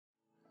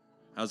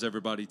How's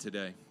everybody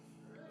today?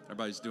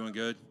 Everybody's doing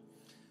good?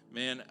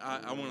 Man,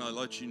 I want to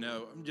let you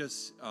know, I'm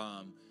just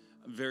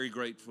very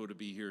grateful to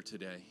be here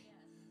today.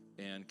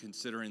 And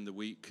considering the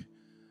week,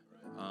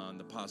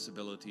 the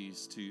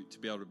possibilities to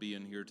be able to be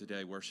in here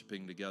today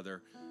worshiping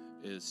together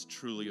is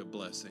truly a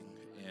blessing.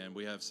 And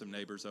we have some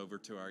neighbors over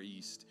to our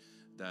east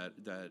that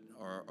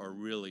are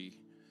really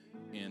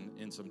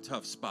in some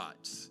tough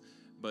spots.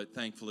 But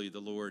thankfully, the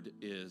Lord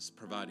is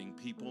providing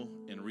people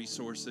and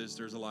resources.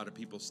 There's a lot of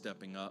people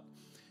stepping up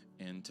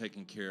and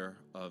taking care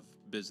of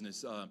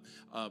business.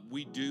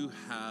 We do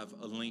have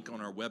a link on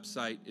our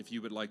website if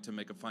you would like to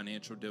make a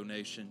financial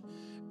donation.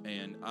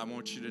 And I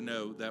want you to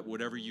know that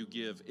whatever you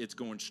give, it's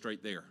going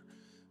straight there.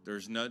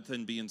 There's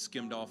nothing being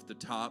skimmed off the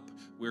top.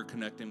 We're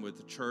connecting with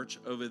the church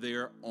over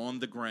there on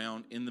the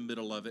ground in the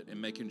middle of it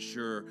and making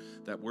sure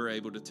that we're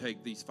able to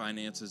take these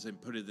finances and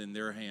put it in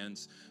their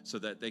hands so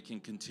that they can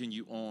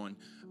continue on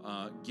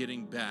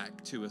getting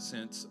back to a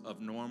sense of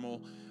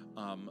normal.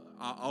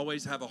 I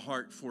always have a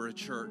heart for a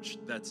church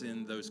that's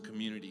in those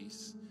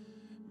communities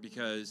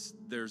because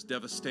there's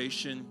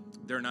devastation.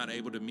 They're not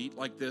able to meet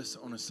like this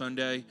on a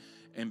Sunday.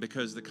 And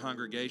because the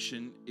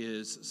congregation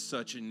is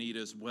such in need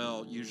as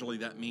well, usually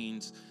that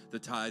means the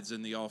tithes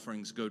and the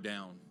offerings go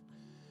down.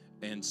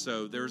 And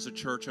so there's a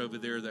church over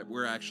there that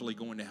we're actually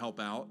going to help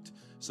out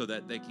so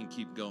that they can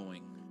keep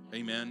going.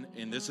 Amen.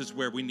 And this is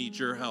where we need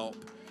your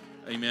help.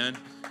 Amen.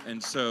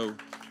 And so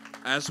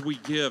as we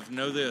give,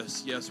 know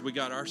this, yes, we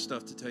got our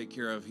stuff to take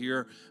care of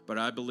here, but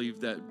I believe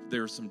that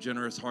there's some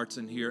generous hearts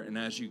in here, and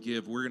as you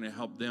give, we're going to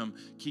help them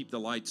keep the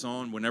lights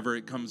on whenever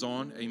it comes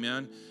on,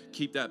 amen?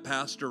 Keep that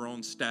pastor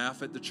on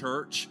staff at the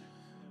church.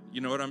 You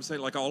know what I'm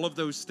saying? Like all of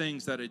those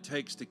things that it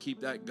takes to keep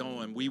that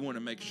going, we want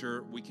to make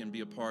sure we can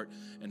be a part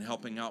in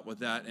helping out with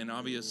that. And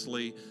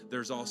obviously,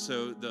 there's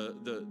also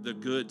the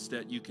goods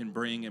that you can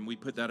bring, and we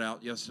put that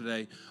out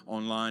yesterday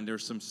online.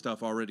 There's some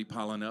stuff already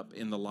piling up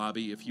in the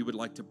lobby. If you would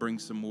like to bring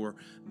some more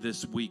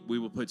this week, we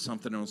will put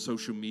something on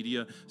social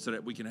media so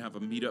that we can have a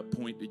meetup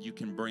point that you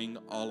can bring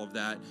all of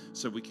that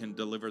so we can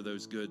deliver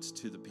those goods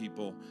to the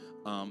people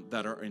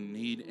that are in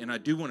need. And I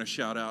do want to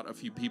shout out a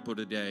few people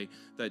today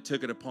that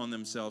took it upon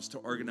themselves to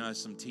organize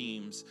some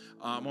teams.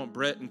 I want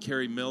Brett and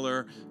Carrie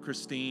Miller,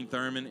 Christine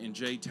Thurman, and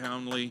Jay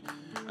Townley.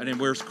 And then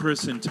where's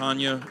Chris and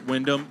Tanya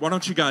Wyndham? Why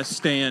don't you guys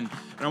stand?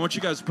 And I want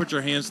you guys to put your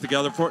hands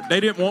together for it.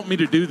 They didn't want me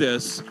to do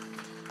this,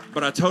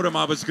 but I told them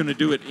I was going to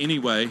do it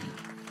anyway.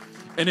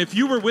 And if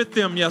you were with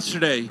them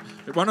yesterday,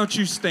 why don't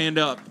you stand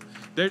up?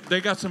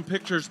 They got some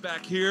pictures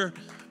back here.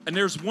 And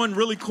there's one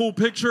really cool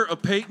picture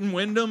of Peyton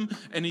Wyndham,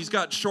 and he's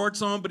got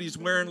shorts on, but he's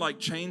wearing like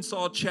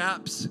chainsaw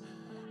chaps.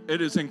 It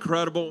is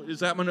incredible. Is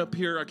that one up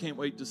here? I can't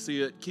wait to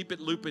see it. Keep it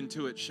looping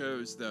to it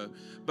shows, though.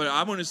 But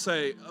I want to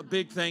say a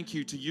big thank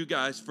you to you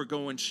guys for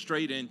going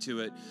straight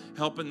into it,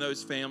 helping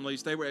those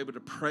families. They were able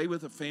to pray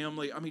with a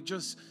family. I mean,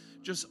 just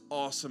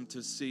awesome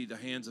to see the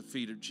hands and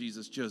feet of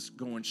Jesus just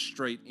going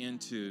straight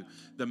into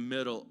the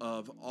middle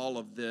of all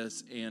of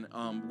this. And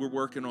we're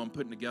working on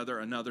putting together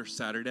another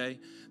Saturday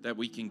that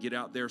we can get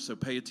out there. So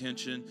pay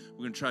attention. We're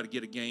going to try to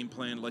get a game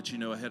plan, let you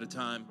know ahead of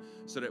time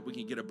so that we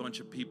can get a bunch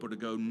of people to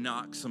go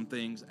knock some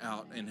things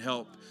out and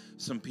help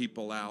some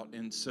people out.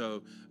 And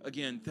so,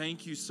 again,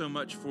 thank you so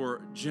much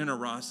for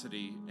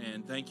generosity,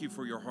 and thank you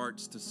for your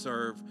hearts to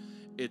serve.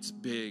 It's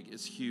big.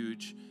 It's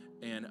huge.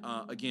 And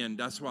again,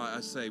 that's why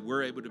I say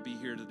we're able to be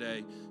here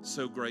today.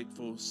 So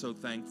grateful, so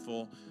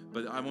thankful.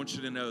 But I want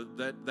you to know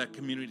that that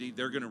community,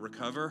 they're going to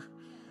recover.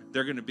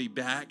 They're going to be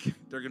back.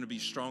 They're going to be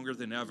stronger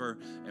than ever.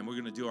 And we're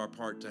going to do our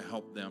part to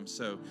help them.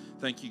 So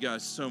thank you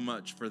guys so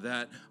much for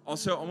that.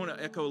 Also, I want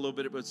to echo a little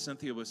bit of what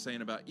Cynthia was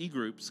saying about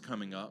e-groups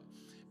coming up.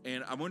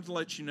 And I wanted to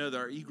let you know that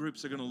our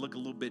e-groups are going to look a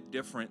little bit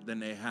different than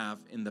they have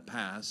in the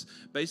past.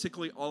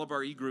 Basically, all of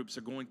our e-groups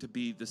are going to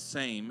be the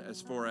same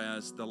as far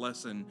as the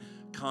lesson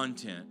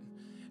content.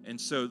 And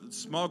so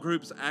small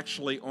groups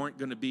actually aren't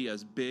going to be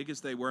as big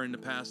as they were in the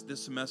past.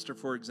 This semester,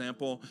 for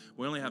example,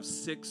 we only have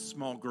 6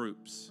 small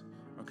groups,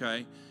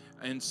 okay?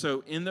 And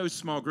so in those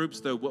small groups,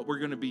 though, what we're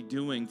going to be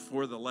doing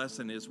for the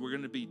lesson is we're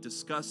going to be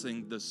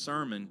discussing the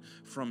sermon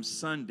from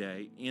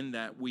Sunday in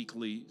that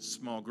weekly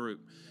small group.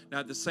 Now,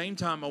 at the same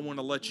time, I want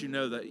to let you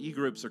know that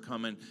e-groups are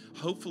coming.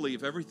 Hopefully,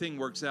 if everything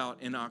works out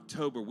in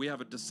October, we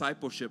have a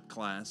discipleship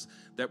class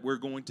that we're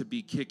going to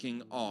be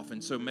kicking off.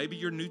 And so maybe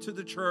you're new to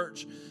the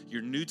church,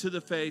 you're new to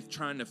the faith,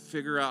 trying to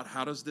figure out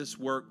how does this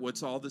work,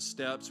 what's all the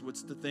steps,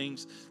 what's the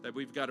things that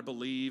we've got to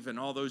believe, and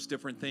all those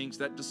different things.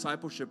 That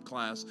discipleship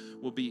class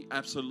will be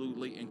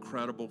absolutely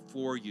incredible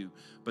for you.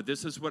 But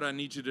this is what I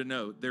need you to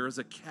know. There is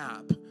a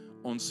cap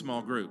on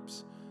small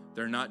groups.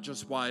 They're not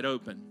just wide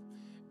open.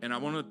 And I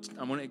want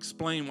to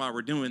explain why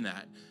we're doing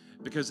that.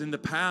 Because in the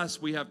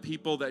past, we have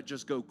people that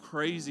just go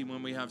crazy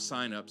when we have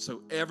sign-ups.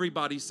 So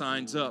everybody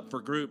signs up for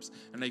groups,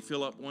 and they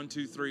fill up 1,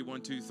 2, 3,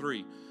 1, 2,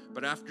 3.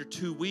 But after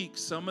 2 weeks,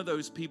 some of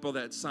those people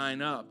that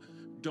sign up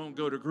don't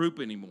go to group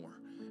anymore.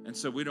 And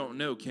so we don't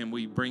know, can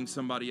we bring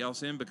somebody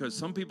else in? Because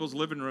some people's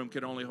living room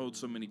can only hold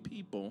so many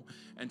people.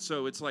 And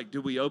so it's like,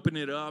 do we open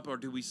it up or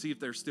do we see if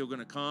they're still going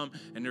to come?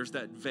 And there's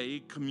that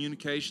vague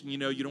communication. You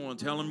know, you don't want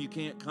to tell them you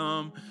can't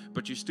come,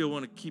 but you still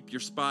want to keep your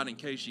spot in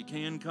case you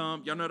can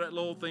come. Y'all know that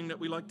little thing that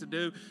we like to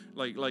do?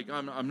 Like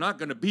I'm not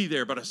going to be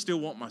there, but I still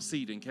want my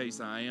seat in case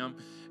I am.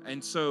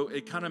 And so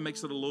it kind of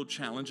makes it a little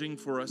challenging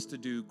for us to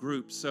do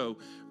groups. So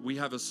we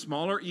have a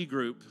smaller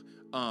e-group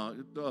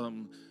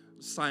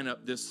sign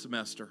up this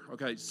semester.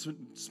 Okay,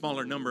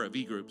 smaller number of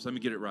e-groups. Let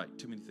me get it right.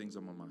 Too many things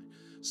on my mind.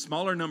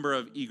 Smaller number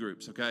of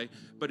e-groups, okay?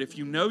 But if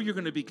you know you're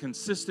going to be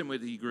consistent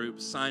with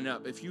e-groups, sign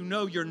up. If you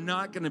know you're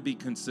not going to be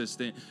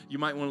consistent, you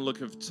might want to look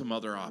at some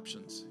other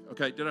options.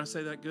 Okay, did I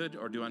say that good,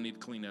 or do I need to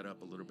clean that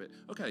up a little bit?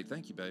 Okay,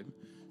 thank you, babe.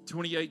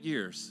 28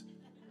 years.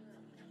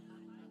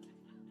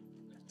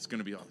 It's going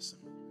to be awesome.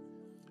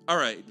 All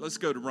right, let's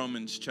go to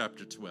Romans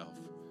chapter 12.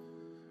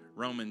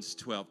 Romans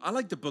 12. I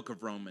like the book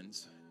of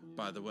Romans,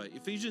 by the way.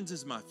 Ephesians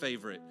is my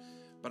favorite,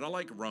 but I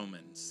like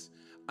Romans.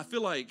 I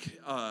feel like,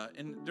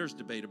 and there's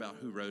debate about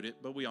who wrote it,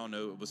 but we all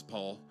know it was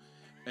Paul.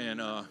 And,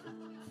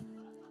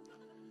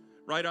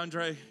 right,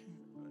 Andre?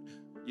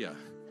 Yeah,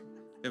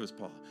 it was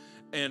Paul.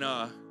 And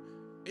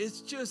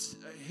it's just,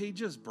 he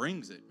just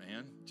brings it,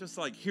 man. Just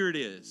like, here it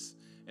is.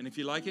 And if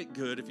you like it,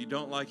 good. If you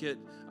don't like it,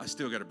 I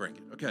still got to bring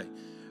it. Okay,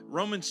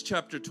 Romans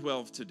chapter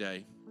 12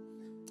 today.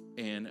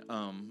 And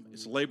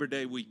it's Labor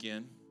Day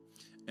weekend.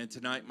 And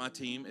tonight my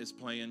team is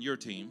playing your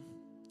team.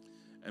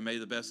 And may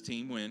the best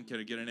team win. Can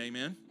I get an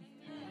amen?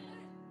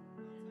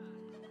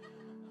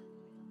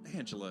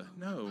 Angela,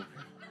 no.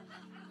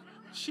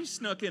 She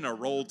snuck in a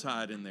Roll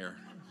Tide in there.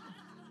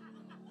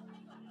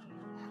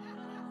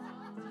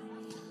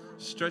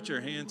 Stretch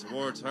your hand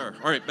towards her.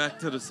 All right, back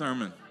to the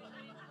sermon.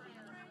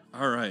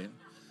 All right.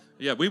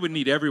 Yeah, we would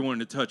need everyone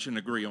to touch and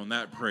agree on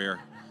that prayer.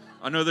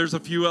 I know there's a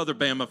few other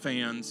Bama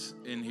fans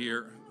in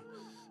here.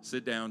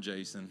 Sit down,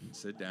 Jason.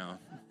 Sit down.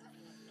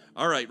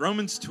 All right,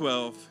 Romans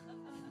 12.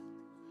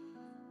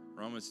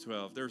 Romans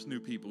 12. There's new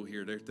people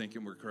here. They're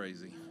thinking we're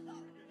crazy.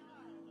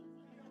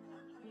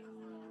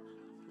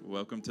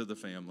 Welcome to the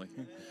family.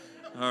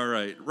 All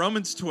right,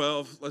 Romans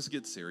 12. Let's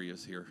get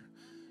serious here.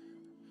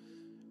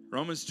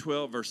 Romans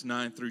 12, verse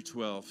 9 through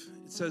 12.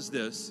 It says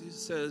this. It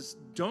says,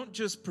 don't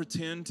just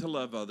pretend to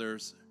love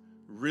others.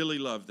 Really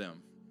love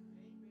them.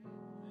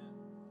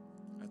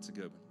 That's a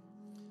good one.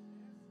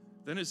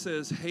 Then it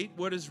says, hate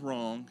what is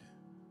wrong,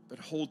 but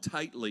hold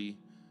tightly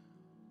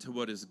to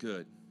what is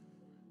good.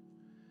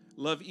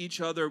 Love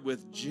each other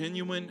with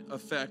genuine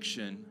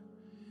affection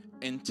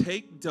and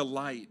take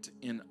delight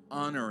in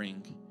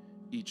honoring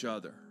each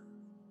other.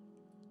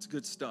 It's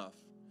good stuff.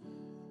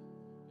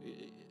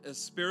 As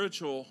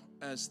spiritual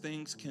as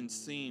things can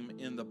seem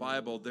in the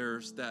Bible,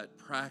 there's that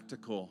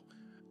practical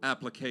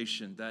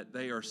application that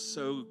they are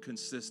so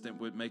consistent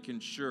with making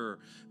sure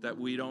that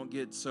we don't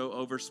get so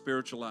over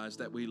spiritualized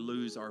that we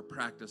lose our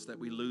practice, that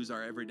we lose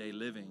our everyday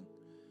living.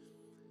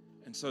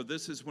 And so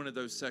this is one of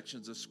those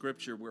sections of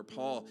Scripture where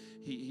Paul,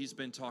 he's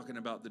been talking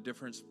about the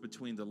difference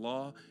between the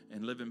law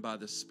and living by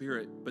the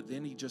Spirit, but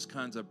then he just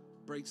kind of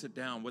breaks it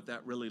down what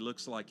that really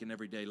looks like in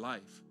everyday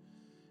life.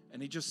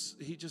 And he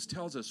just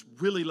tells us,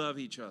 really love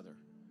each other.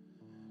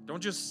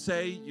 Don't just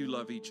say you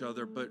love each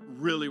other, but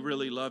really,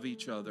 really love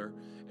each other.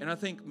 And I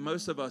think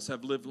most of us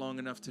have lived long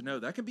enough to know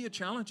that can be a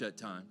challenge at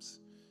times.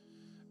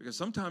 Because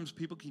sometimes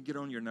people can get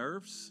on your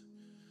nerves.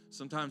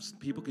 Sometimes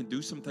people can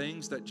do some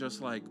things that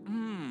just like,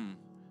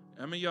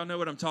 I mean, y'all know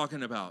what I'm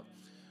talking about.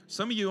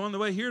 Some of you on the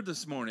way here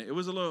this morning, it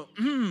was a little,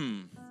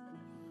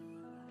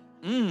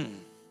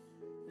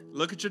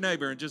 Look at your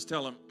neighbor and just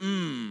tell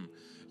him,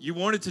 You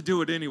wanted to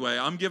do it anyway.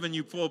 I'm giving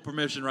you full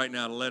permission right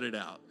now to let it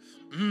out.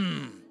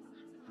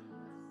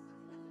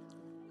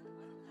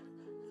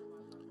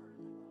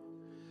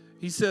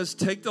 He says,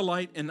 take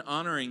delight in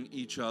honoring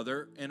each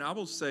other. And I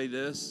will say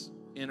this,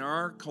 in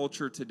our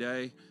culture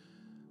today,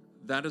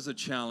 that is a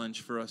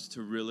challenge for us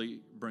to really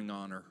bring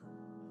honor.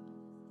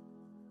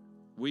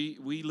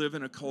 We live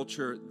in a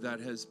culture that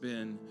has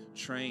been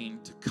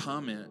trained to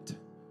comment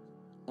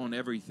on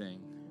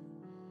everything.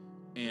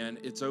 And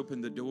it's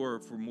opened the door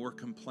for more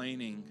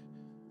complaining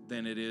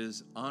than it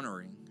is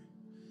honoring.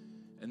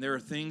 And there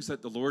are things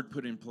that the Lord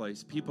put in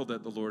place, people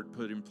that the Lord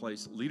put in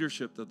place,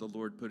 leadership that the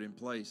Lord put in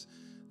place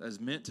that is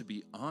meant to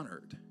be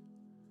honored.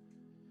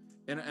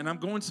 And I'm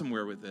going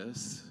somewhere with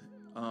this.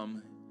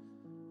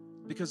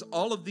 Because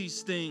all of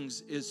these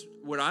things is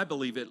what I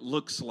believe it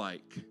looks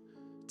like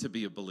to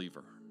be a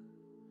believer.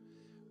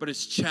 But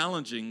it's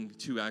challenging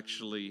to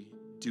actually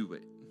do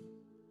it.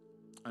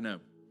 I know.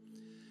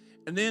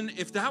 And then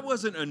if that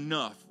wasn't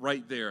enough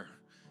right there,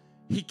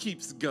 he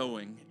keeps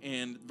going.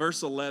 And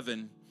verse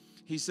 11,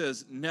 he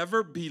says,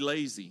 never be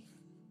lazy,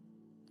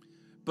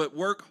 but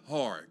work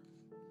hard.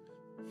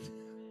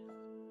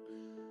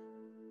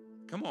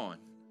 Come on.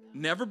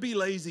 Never be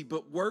lazy,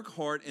 but work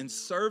hard and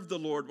serve the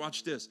Lord.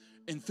 Watch this.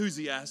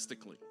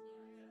 Enthusiastically.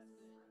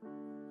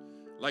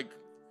 Like,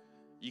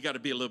 you got to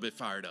be a little bit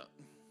fired up.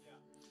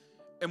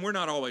 And we're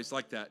not always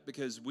like that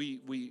because we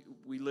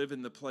live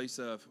in the place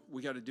of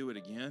we got to do it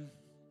again.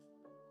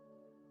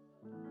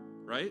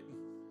 Right?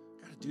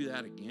 Got to do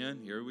that again.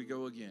 Here we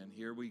go again.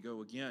 Here we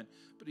go again.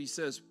 But he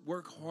says,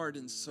 work hard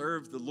and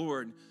serve the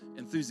Lord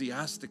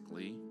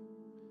enthusiastically.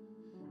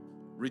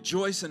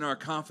 Rejoice in our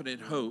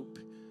confident hope.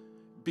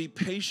 Be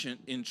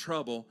patient in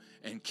trouble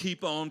and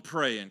keep on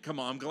praying. Come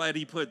on, I'm glad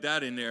he put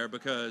that in there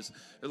because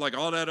like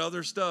all that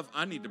other stuff,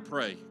 I need to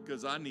pray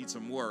because I need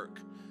some work.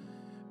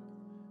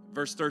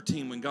 Verse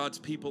 13, when God's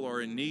people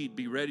are in need,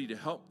 be ready to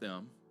help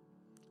them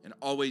and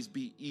always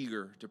be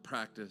eager to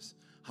practice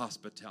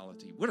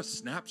hospitality. What a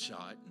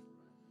snapshot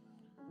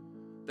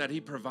that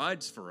he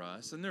provides for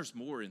us. And there's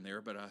more in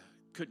there, but I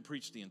couldn't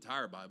preach the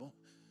entire Bible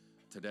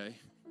today.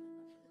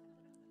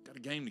 Got a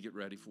game to get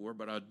ready for,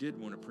 but I did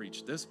want to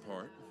preach this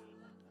part.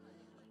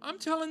 I'm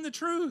telling the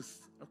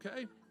truth,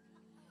 okay?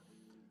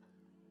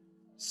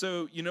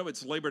 So,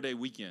 it's Labor Day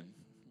weekend.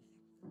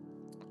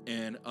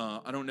 And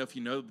I don't know if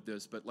you know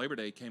this, but Labor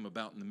Day came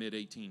about in the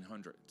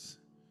mid-1800s.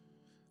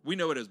 We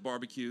know it as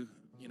barbecue,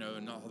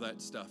 and all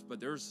that stuff. But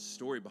there's a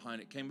story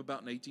behind it. It came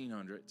about in the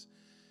 1800s.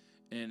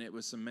 And it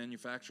was some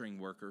manufacturing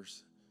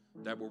workers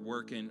that were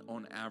working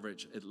on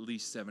average at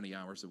least 70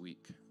 hours a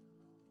week.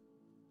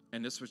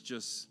 And this was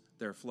just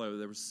their flow.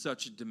 There was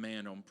such a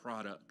demand on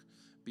product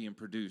being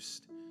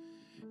produced.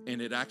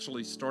 And it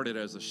actually started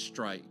as a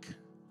strike.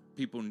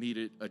 People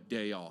needed a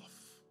day off.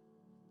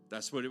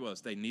 That's what it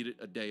was. They needed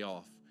a day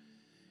off.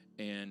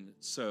 And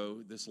so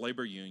this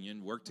labor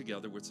union worked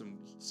together with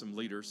some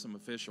leaders, some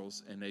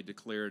officials, and they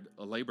declared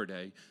a Labor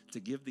Day to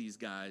give these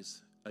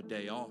guys a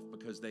day off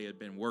because they had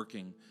been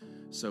working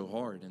so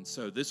hard. And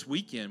so this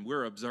weekend,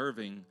 we're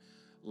observing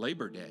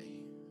Labor Day.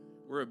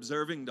 We're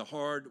observing the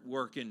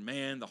hard-working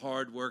man, the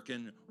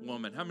hard-working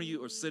woman. How many of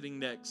you are sitting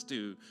next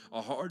to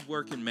a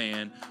hard-working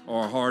man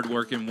or a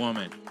hard-working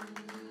woman?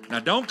 Now,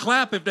 don't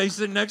clap if they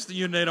sit next to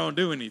you and they don't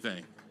do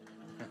anything.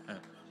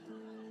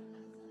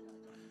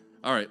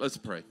 All right, let's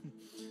pray.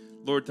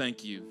 Lord,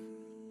 thank you.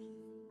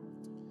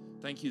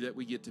 Thank you that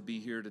we get to be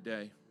here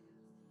today,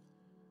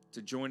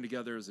 to join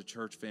together as a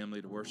church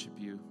family to worship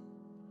you.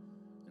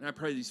 And I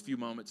pray these few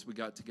moments we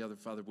got together,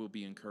 Father, we'll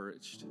be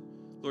encouraged.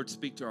 Lord,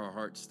 speak to our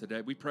hearts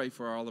today. We pray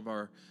for all of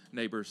our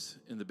neighbors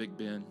in the Big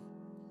Bend,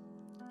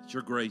 that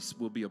your grace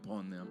will be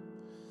upon them.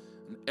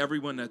 And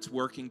everyone that's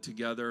working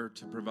together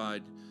to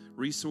provide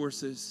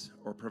resources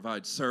or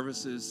provide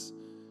services,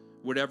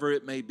 whatever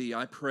it may be,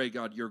 I pray,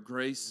 God, your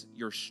grace,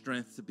 your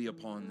strength to be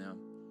upon them.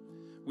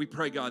 We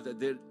pray, God,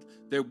 that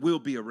there will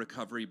be a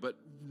recovery, but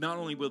not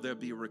only will there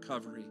be a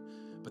recovery,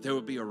 but there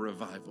will be a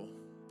revival.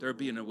 There will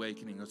be an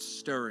awakening, a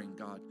stirring,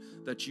 God,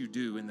 that you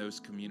do in those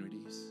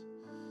communities.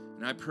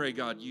 And I pray,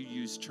 God, you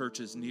use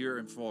churches near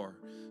and far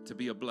to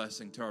be a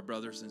blessing to our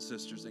brothers and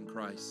sisters in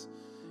Christ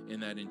in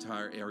that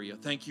entire area.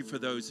 Thank you for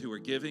those who are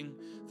giving.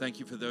 Thank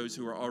you for those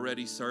who are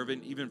already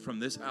serving, even from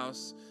this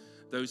house,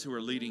 those who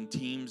are leading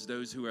teams,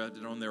 those who have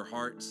it on their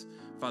hearts.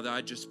 Father,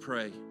 I just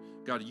pray,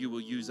 God, you will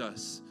use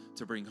us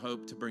to bring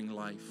hope, to bring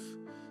life.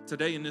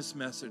 Today in this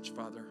message,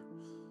 Father,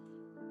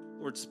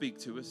 Lord, speak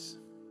to us.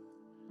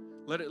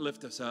 Let it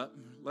lift us up.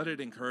 Let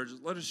it encourage us.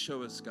 Let us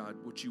show us, God,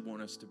 what you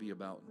want us to be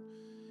about.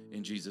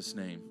 In Jesus'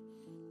 name,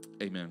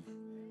 amen.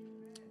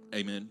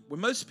 Amen. When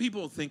most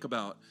people think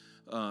about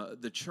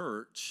the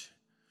church,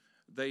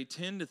 they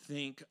tend to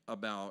think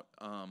about,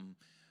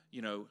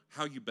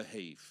 how you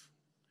behave.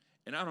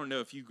 And I don't know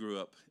if you grew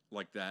up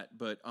like that,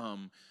 but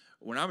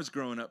when I was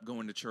growing up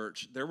going to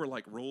church, there were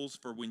like rules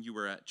for when you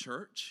were at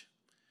church.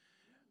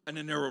 And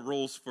then there were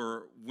rules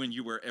for when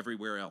you were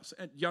everywhere else.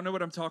 And y'all know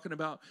what I'm talking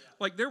about? Yeah.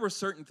 Like there were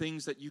certain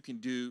things that you can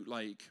do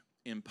like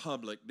in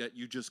public that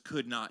you just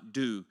could not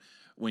do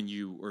when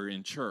you were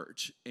in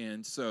church.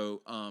 And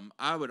so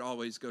I would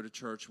always go to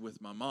church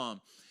with my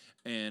mom.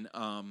 And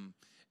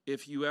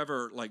if you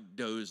ever like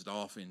dozed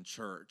off in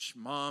church,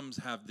 moms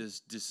have this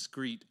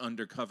discreet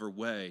undercover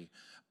way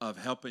of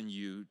helping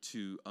you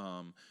to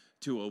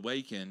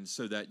awaken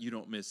so that you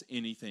don't miss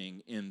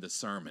anything in the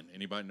sermon.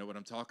 Anybody know what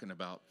I'm talking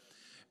about?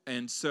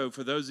 And so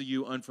for those of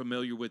you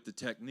unfamiliar with the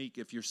technique,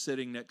 if you're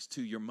sitting next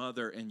to your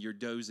mother and you're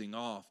dozing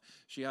off,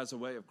 she has a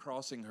way of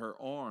crossing her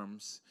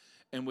arms,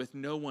 and with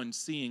no one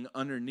seeing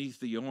underneath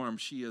the arm,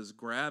 she is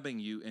grabbing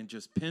you and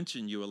just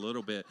pinching you a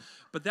little bit.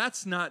 But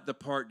that's not the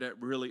part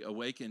that really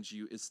awakens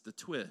you. It's the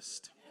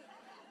twist.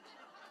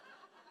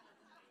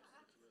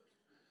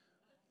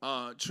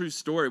 True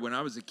story, when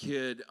I was a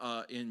kid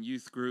in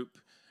youth group,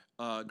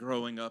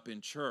 growing up in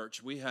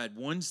church, we had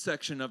one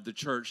section of the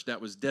church that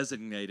was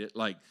designated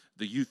like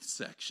the youth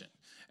section,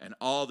 and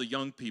all the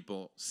young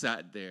people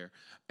sat there.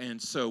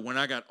 And so when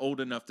I got old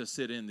enough to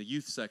sit in the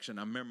youth section,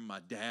 I remember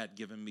my dad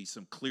giving me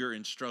some clear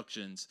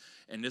instructions,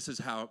 and this is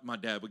how my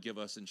dad would give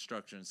us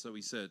instructions. So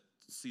he said,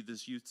 "See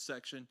this youth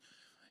section?"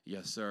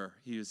 "Yes, sir."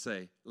 He would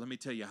say, "Let me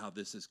tell you how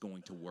this is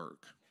going to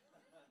work."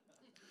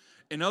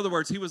 In other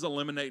words, he was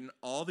eliminating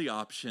all the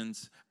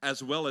options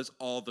as well as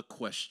all the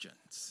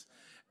questions.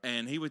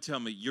 And he would tell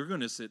me, "You're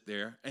going to sit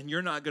there and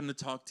you're not going to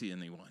talk to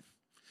anyone.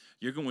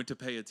 You're going to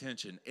pay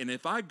attention. And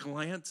if I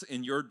glance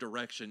in your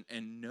direction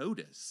and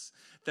notice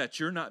that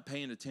you're not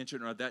paying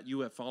attention or that you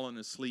have fallen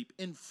asleep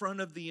in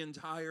front of the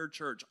entire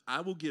church,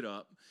 I will get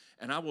up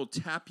and I will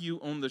tap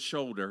you on the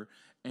shoulder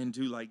and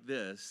do like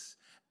this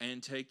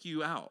and take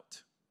you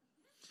out.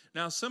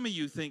 Now, some of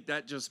you think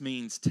that just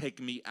means take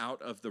me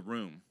out of the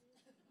room.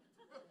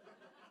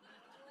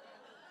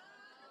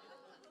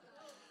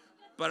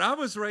 But I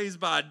was raised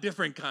by a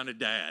different kind of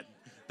dad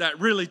that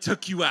really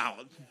took you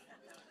out.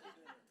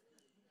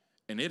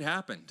 And it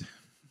happened.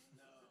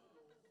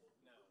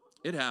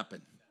 It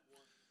happened.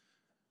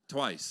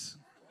 Twice.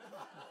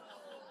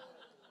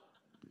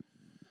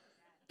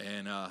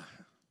 And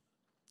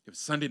it was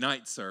Sunday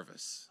night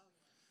service.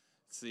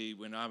 See,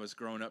 when I was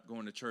growing up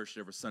going to church,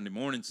 there was Sunday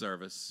morning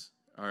service,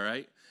 all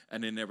right?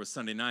 And then there was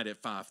Sunday night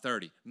at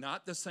 5:30.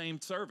 Not the same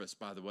service,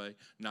 by the way.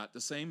 Not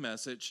the same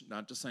message,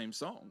 not the same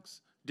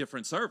songs.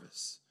 Different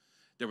service.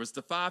 There was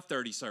the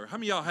 5:30 service. How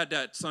many of y'all had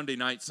that Sunday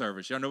night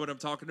service? Y'all know what I'm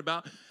talking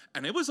about?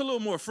 And it was a little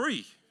more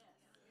free.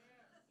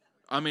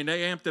 I mean,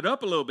 they amped it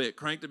up a little bit,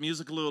 cranked the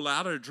music a little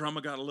louder. The drummer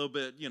got a little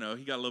bit, he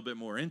got a little bit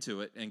more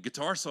into it. And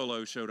guitar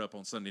solo showed up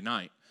on Sunday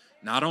night.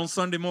 Not on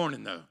Sunday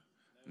morning, though.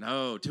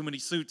 No, too many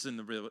suits in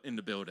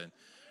the building.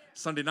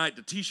 Sunday night,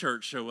 the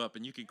T-shirts show up,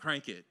 and you can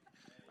crank it.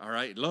 All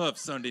right, love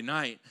Sunday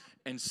night.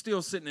 And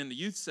still sitting in the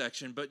youth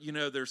section, but,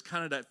 there's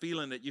kind of that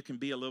feeling that you can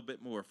be a little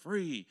bit more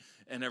free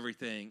and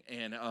everything.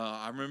 And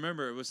I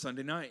remember it was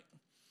Sunday night.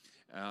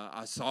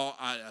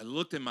 I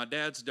looked in my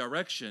dad's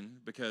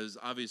direction because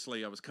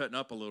obviously I was cutting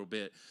up a little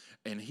bit,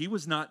 and he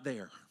was not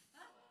there.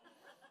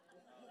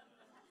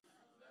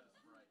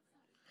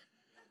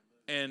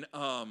 And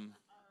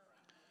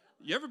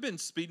you ever been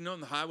speeding on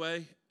the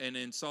highway and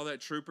then saw that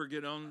trooper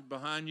get on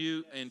behind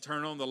you and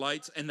turn on the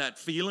lights, and that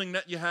feeling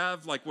that you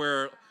have, like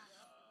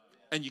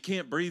and you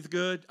can't breathe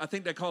good? I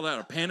think they call that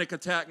a panic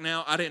attack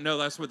now. I didn't know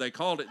that's what they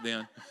called it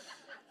then.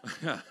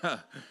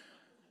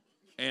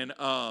 And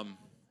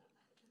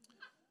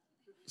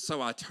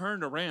so I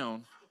turned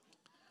around,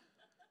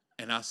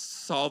 and I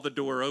saw the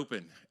door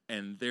open,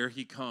 and there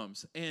he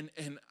comes. And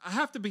I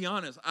have to be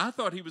honest, I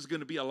thought he was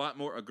going to be a lot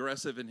more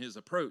aggressive in his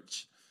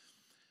approach,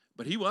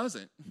 but he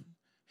wasn't.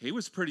 He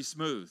was pretty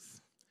smooth.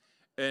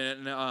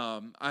 And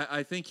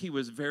I think he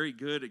was very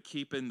good at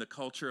keeping the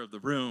culture of the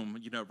room,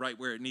 right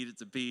where it needed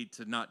to be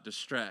to not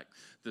distract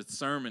the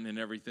sermon and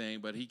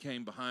everything. But he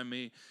came behind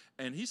me,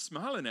 and he's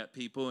smiling at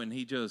people, and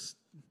he just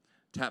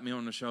tapped me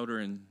on the shoulder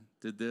and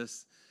did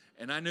this.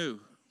 And I knew,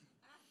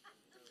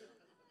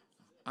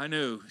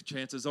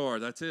 chances are,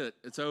 that's it.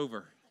 It's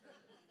over.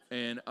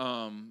 And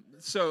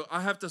so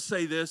I have to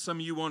say this. Some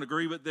of you won't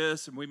agree with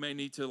this, and we may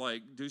need to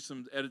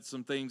edit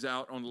some things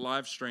out on the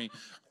live stream.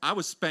 I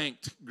was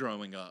spanked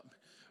growing up,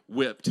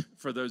 whipped.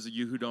 For those of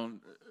you who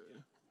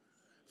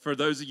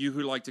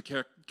like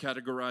to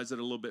categorize it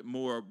a little bit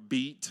more,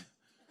 beat.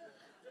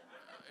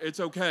 It's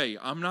okay.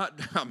 I'm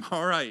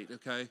all right.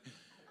 Okay.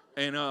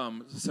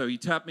 And so he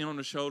tapped me on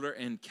the shoulder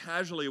and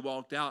casually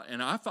walked out,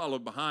 and I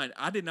followed behind.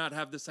 I did not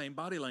have the same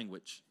body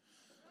language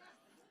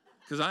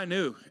because I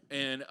knew.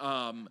 And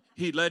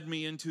he led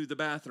me into the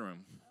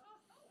bathroom,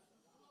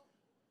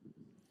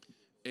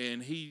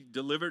 and he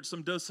delivered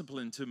some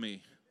discipline to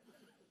me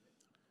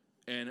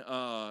and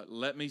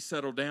let me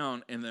settle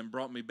down, and then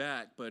brought me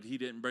back. But he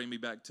didn't bring me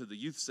back to the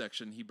youth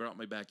section. He brought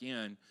me back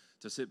in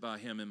to sit by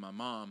him and my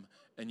mom.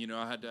 And,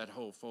 I had that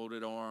whole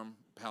folded arm,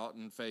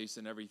 pouting face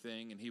and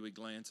everything, and he would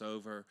glance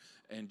over,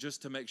 and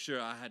just to make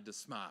sure I had to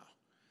smile.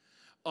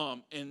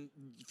 And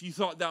if you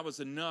thought that was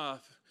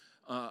enough,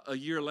 a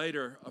year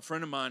later, a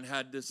friend of mine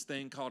had this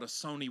thing called a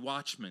Sony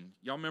Watchman.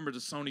 Y'all remember the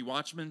Sony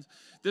Watchman?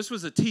 This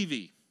was a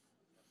TV.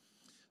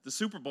 The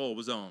Super Bowl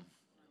was on.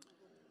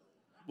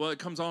 Well, it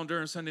comes on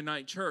during Sunday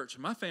night church.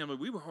 My family,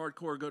 we were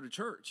hardcore go to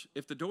church.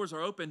 If the doors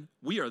are open,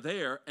 we are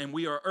there, and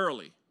we are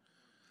early.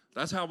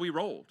 That's how we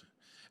rolled.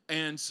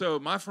 And so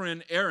my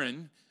friend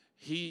Aaron,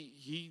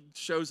 he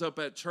shows up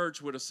at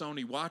church with a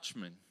Sony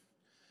Watchman,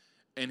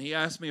 and he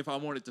asked me if I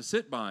wanted to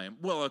sit by him.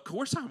 Well, of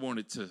course I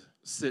wanted to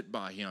sit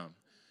by him.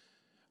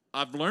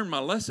 I've learned my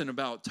lesson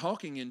about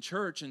talking in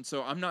church, and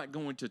so I'm not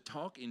going to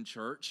talk in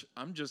church.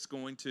 I'm just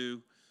going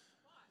to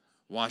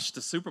watch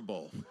the Super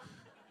Bowl.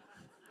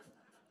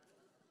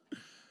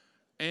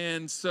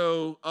 And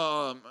so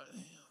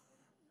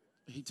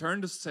he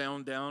turned the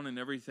sound down and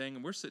everything,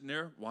 and we're sitting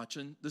there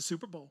watching the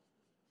Super Bowl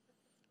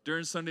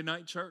during Sunday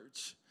night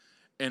church.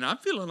 And I'm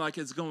feeling like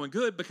it's going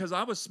good because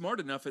I was smart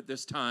enough at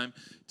this time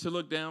to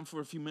look down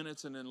for a few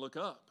minutes and then look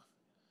up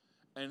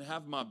and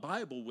have my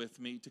Bible with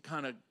me to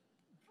kind of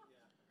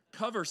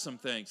cover some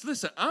things.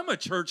 Listen, I'm a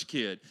church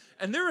kid,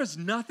 and there is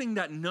nothing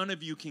that none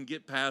of you can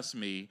get past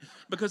me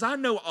because I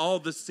know all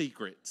the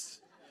secrets.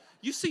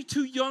 You see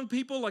two young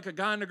people, like a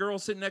guy and a girl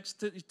sitting next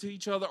to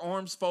each other,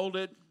 arms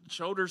folded,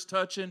 shoulders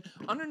touching.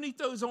 Underneath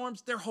those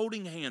arms, they're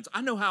holding hands.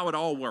 I know how it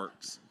all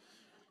works.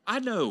 I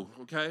know,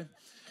 okay?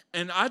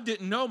 And I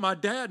didn't know my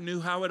dad knew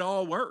how it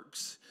all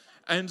works.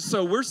 And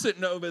so we're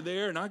sitting over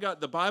there, and I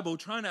got the Bible,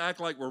 trying to act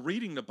like we're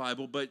reading the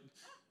Bible, but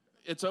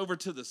it's over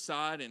to the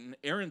side, and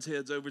Aaron's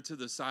head's over to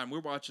the side, and we're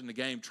watching the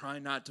game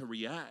trying not to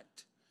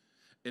react.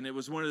 And it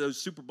was one of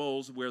those Super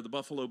Bowls where the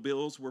Buffalo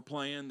Bills were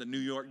playing the New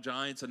York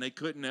Giants, and they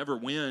couldn't ever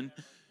win.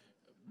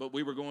 But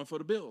we were going for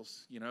the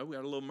Bills. We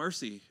had a little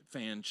mercy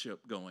fanship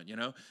going,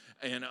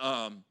 And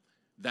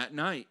that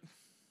night,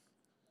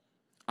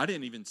 I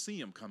didn't even see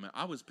him coming.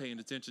 I was paying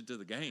attention to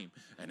the game.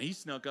 And he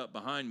snuck up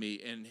behind me.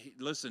 And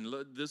listen,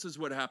 this is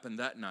what happened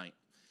that night.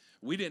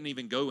 We didn't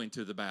even go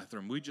into the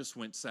bathroom. We just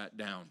sat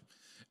down.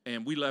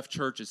 And we left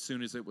church as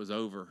soon as it was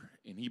over.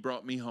 And he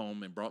brought me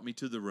home and brought me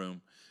to the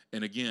room.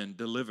 And again,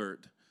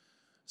 delivered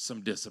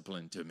some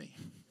discipline to me.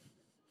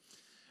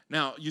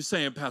 Now, you're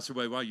saying, Pastor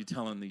Wade, why are you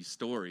telling these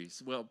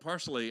stories? Well,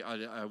 partially,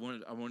 I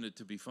wanted it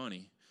to be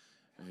funny.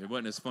 It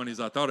wasn't as funny as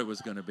I thought it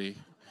was going to be.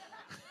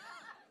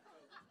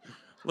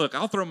 Look,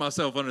 I'll throw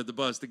myself under the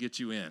bus to get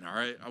you in, all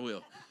right? I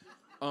will.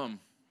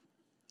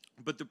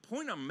 But the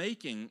point I'm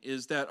making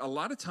is that a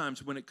lot of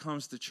times when it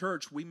comes to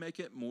church, we make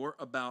it more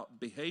about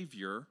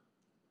behavior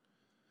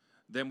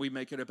than we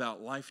make it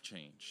about life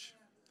change.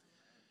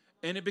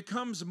 And it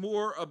becomes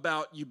more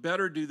about you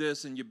better do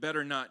this and you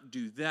better not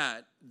do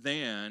that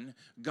than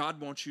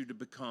God wants you to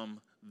become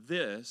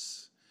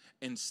this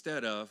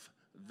instead of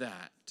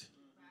that.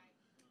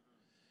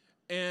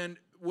 And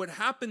what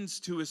happens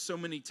to us so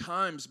many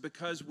times,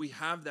 because we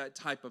have that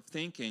type of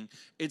thinking,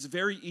 it's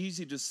very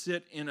easy to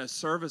sit in a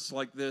service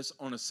like this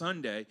on a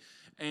Sunday,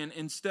 and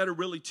instead of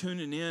really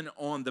tuning in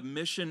on the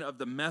mission of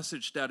the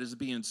message that is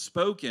being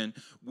spoken,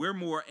 we're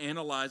more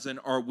analyzing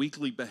our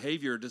weekly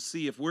behavior to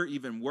see if we're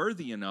even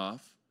worthy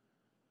enough,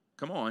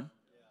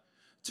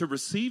 to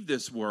receive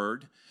this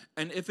word.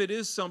 And if it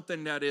is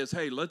something that is,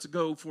 hey, let's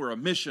go for a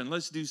mission,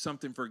 let's do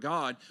something for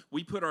God,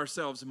 we put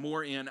ourselves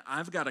more in,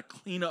 I've got to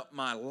clean up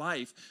my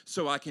life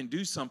so I can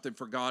do something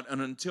for God.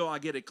 And until I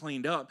get it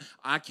cleaned up,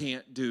 I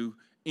can't do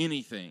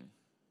anything.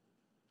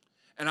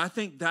 And I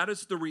think that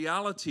is the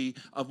reality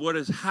of what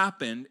has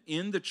happened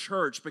in the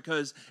church,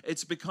 because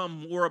it's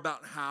become more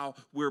about how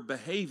we're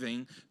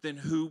behaving than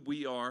who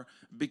we are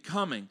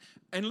becoming.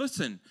 And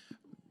listen,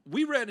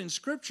 we read in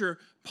Scripture,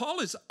 Paul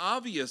is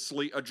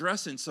obviously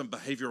addressing some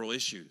behavioral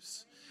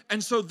issues.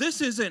 And so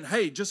this isn't,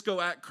 hey, just go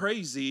act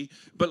crazy,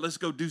 but let's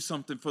go do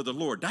something for the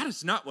Lord. That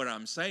is not what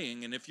I'm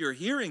saying. And if you're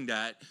hearing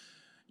that,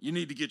 you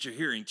need to get your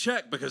hearing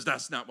checked, because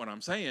that's not what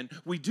I'm saying.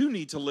 We do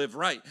need to live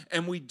right,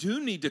 and we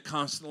do need to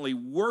constantly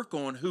work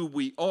on who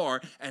we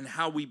are and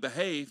how we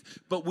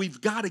behave, but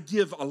we've got to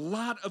give a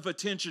lot of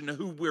attention to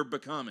who we're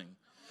becoming.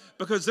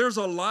 Because there's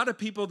a lot of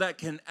people that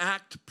can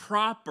act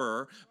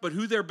proper, but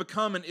who they're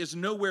becoming is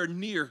nowhere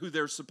near who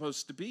they're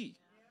supposed to be.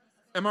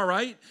 Am I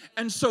right?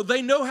 And so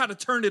they know how to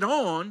turn it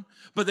on,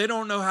 but they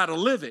don't know how to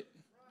live it.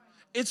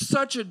 It's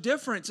such a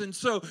difference. And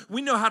so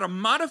we know how to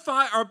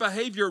modify our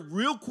behavior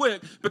real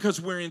quick because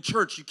we're in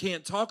church. You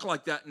can't talk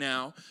like that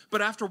now.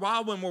 But after a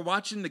while, when we're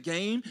watching the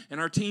game and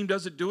our team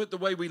doesn't do it the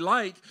way we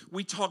like,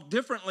 we talk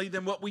differently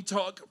than what we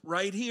talk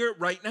right here,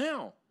 right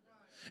now.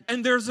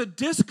 And there's a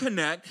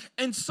disconnect,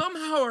 and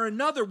somehow or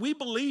another, we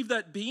believe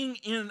that being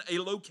in a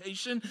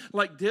location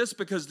like this,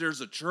 because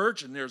there's a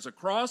church and there's a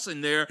cross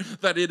in there,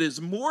 that it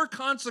is more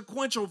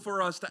consequential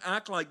for us to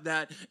act like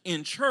that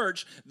in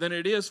church than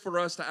it is for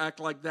us to act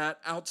like that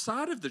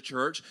outside of the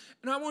church.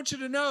 And I want you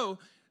to know,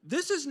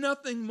 this is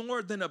nothing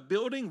more than a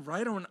building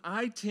right on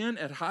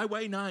I-10 at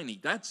Highway 90.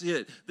 That's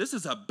it. This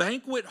is a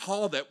banquet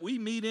hall that we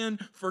meet in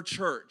for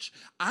church.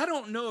 I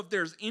don't know if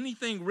there's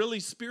anything really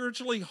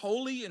spiritually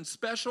holy and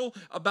special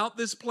about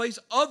this place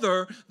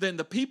other than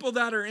the people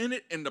that are in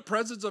it and the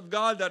presence of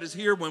God that is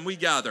here when we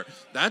gather.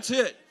 That's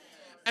it.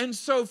 And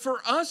so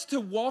for us to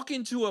walk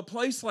into a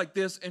place like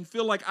this and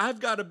feel like I've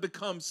got to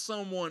become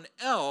someone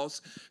else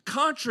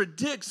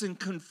contradicts and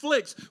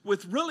conflicts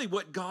with really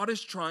what God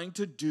is trying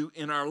to do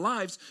in our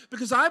lives.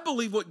 Because I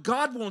believe what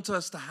God wants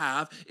us to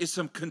have is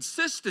some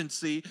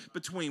consistency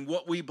between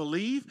what we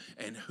believe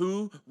and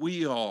who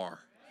we are.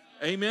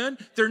 Amen.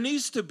 There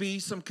needs to be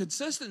some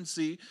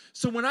consistency.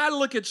 So when I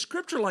look at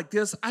Scripture like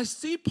this, I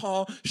see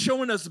Paul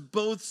showing us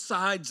both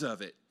sides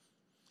of it.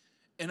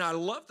 And I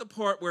love the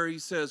part where he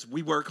says,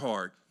 we work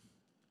hard.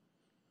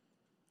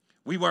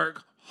 We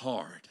work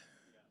hard.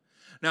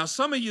 Now,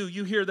 some of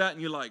you hear that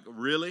and you're like,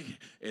 really?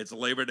 It's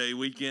Labor Day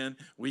weekend.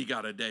 We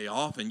got a day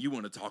off and you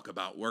want to talk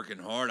about working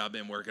hard. I've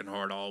been working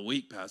hard all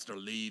week, Pastor.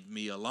 Leave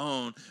me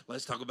alone.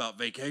 Let's talk about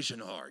vacation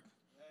hard.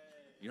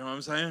 You know what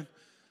I'm saying?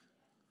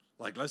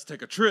 Like, let's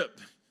take a trip.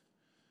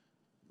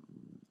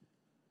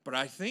 But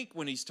I think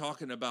when he's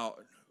talking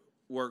about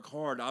work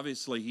hard,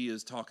 obviously he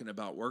is talking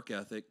about work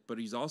ethic, but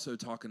he's also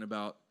talking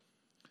about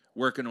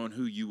working on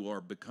who you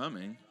are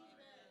becoming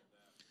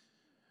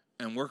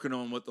and working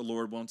on what the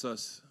Lord wants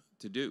us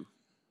to do.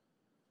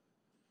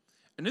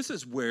 And this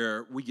is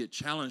where we get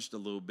challenged a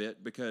little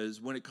bit, because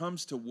when it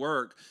comes to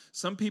work,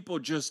 some people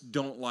just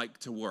don't like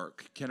to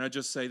work. Can I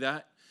just say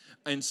that?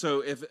 And so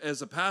if,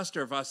 as a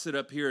pastor, if I sit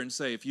up here and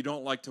say, if you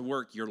don't like to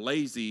work, you're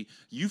lazy,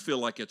 you feel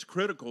like it's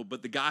critical.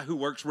 But the guy who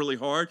works really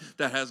hard,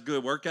 that has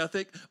good work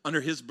ethic, under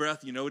his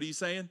breath, you know what he's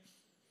saying?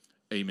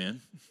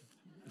 Amen.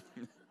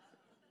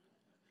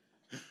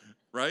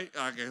 right?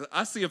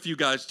 I see a few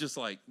guys just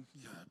like,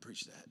 yeah,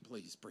 preach that.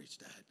 Please preach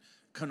that.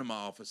 Come to my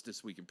office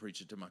this week and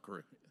preach it to my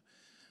crew.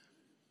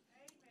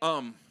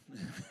 I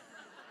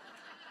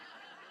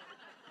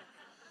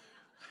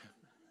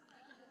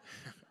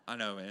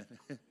know, man.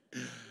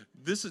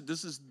 This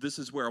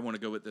is where I want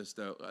to go with this,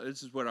 though.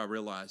 This is what I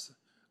realize.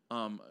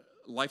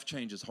 Life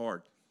change is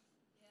hard,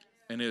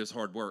 and it is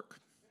hard work.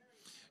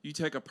 You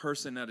take a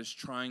person that is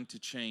trying to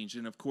change,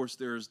 and of course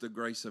there's the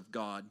grace of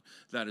God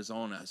that is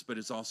on us, but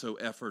it's also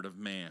effort of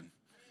man.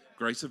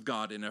 Grace of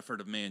God and effort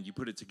of man. You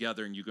put it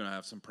together and you're going to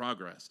have some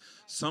progress.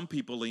 Some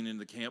people lean into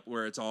the camp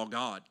where it's all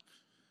God.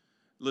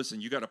 Listen,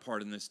 you got a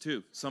part in this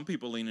too. Some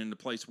people lean into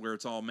the place where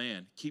it's all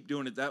man. Keep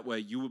doing it that way.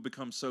 You will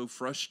become so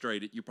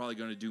frustrated, you're probably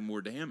going to do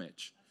more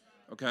damage.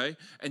 Okay?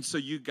 And so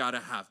you got to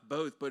have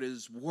both, but it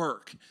is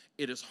work.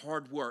 It is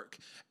hard work.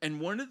 And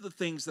one of the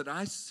things that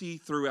I see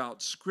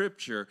throughout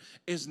Scripture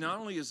is not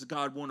only does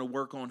God want to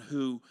work on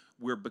who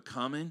we're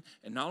becoming,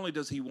 and not only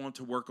does he want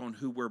to work on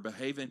who we're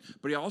behaving,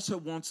 but he also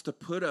wants to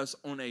put us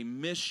on a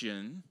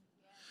mission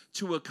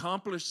to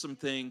accomplish some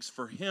things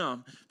for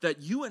him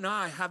that you and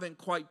I haven't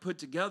quite put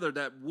together.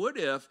 That what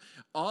if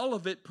all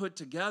of it put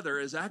together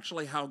is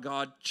actually how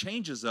God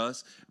changes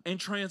us and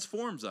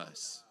transforms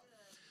us?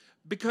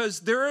 Because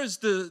there is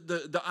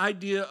the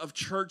idea of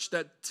church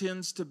that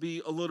tends to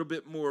be a little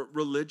bit more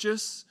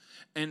religious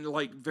and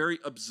like very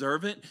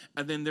observant.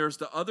 And then there's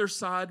the other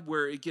side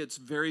where it gets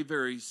very,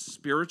 very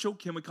spiritual.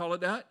 Can we call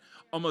it that?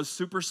 Almost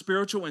super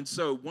spiritual. And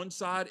so one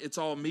side, it's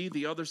all me.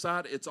 The other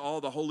side, it's all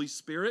the Holy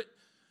Spirit.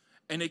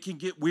 And it can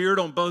get weird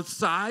on both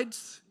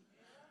sides.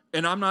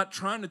 And I'm not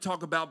trying to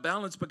talk about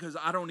balance because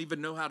I don't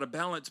even know how to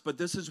balance, but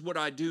this is what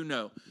I do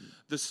know.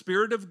 The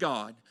Spirit of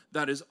God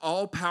that is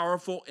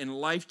all-powerful and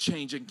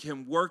life-changing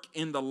can work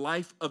in the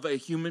life of a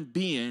human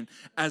being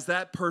as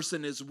that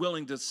person is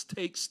willing to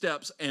take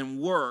steps and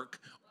work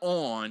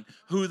on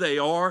who they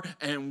are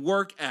and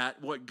work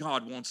at what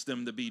God wants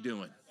them to be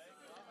doing.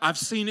 I've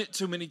seen it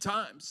too many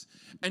times.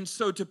 And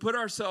so to put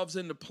ourselves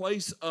in the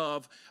place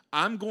of,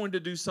 I'm going to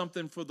do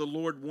something for the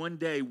Lord one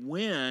day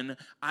when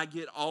I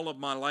get all of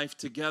my life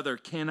together,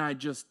 can I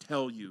just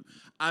tell you,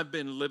 I've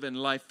been living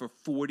life for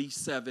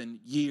 47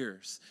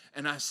 years,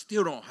 and I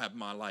still don't have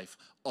my life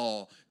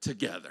all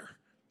together.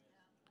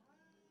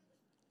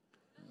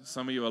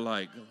 Some of you are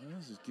like,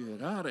 let's just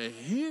get out of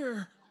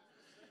here.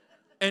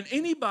 And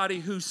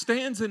anybody who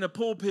stands in a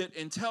pulpit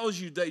and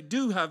tells you they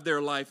do have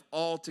their life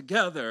all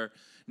together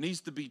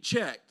needs to be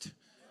checked.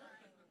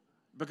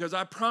 Because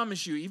I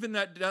promise you, even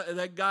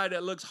that guy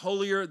that looks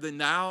holier than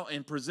thou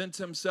and presents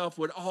himself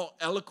with all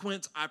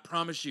eloquence, I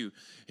promise you,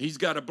 he's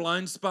got a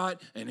blind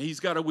spot and he's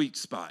got a weak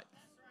spot.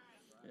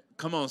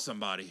 Come on,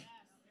 somebody.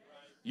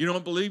 You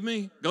don't believe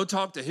me? Go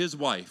talk to his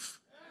wife.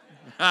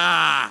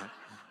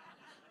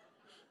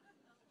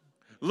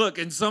 Look,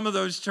 in some of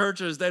those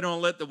churches, they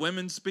don't let the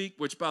women speak,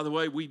 which, by the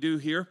way, we do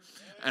here.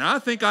 And I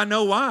think I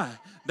know why.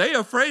 They're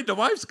afraid the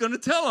wife's going to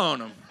tell on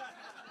them.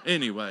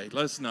 Anyway,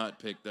 let's not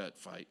pick that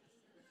fight.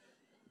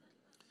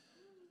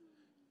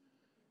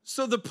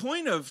 So the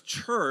point of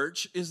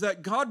church is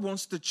that God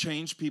wants to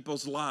change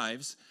people's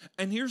lives.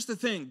 And here's the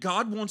thing.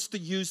 God wants to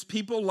use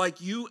people like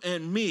you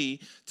and me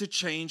to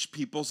change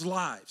people's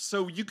lives.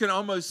 So you can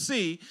almost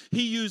see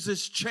he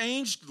uses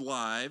changed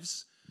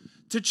lives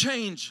to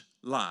change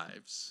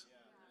lives.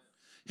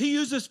 He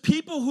uses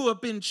people who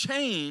have been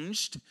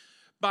changed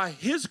by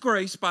his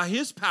grace, by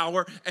his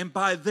power, and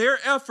by their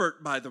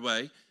effort, by the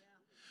way,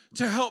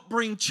 to help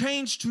bring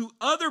change to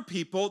other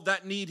people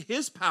that need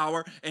his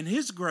power and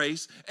his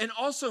grace and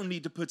also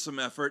need to put some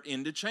effort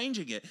into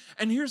changing it.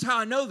 And here's how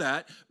I know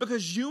that,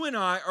 because you and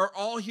I are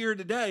all here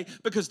today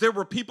because there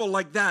were people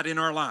like that in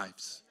our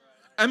lives.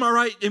 Am I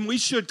right? And we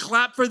should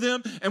clap for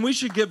them and we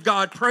should give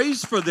God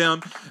praise for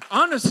them.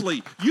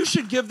 Honestly, you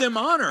should give them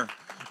honor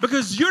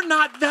because you're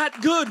not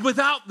that good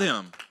without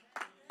them.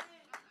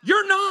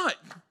 You're not.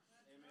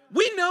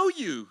 We know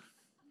you.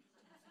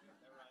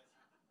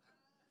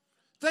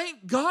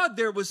 Thank God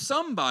there was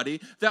somebody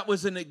that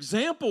was an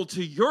example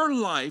to your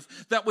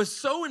life that was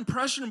so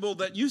impressionable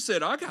that you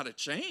said, I got to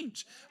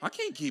change. I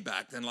can't keep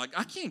acting like,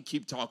 I can't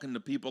keep talking to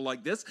people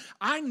like this.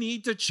 I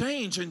need to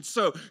change. And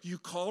so you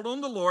called on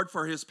the Lord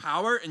for his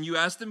power and you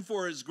asked him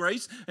for his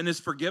grace and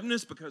his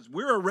forgiveness because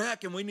we're a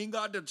wreck and we need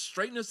God to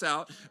straighten us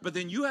out. But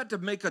then you had to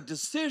make a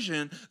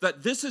decision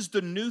that this is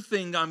the new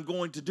thing I'm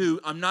going to do.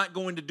 I'm not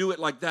going to do it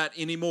like that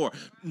anymore.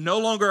 No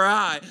longer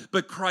I,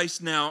 but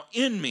Christ now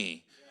in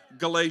me.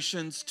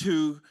 Galatians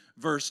 2,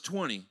 verse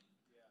 20.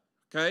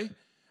 Okay?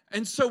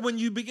 And so when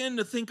you begin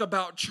to think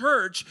about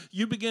church,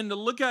 you begin to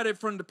look at it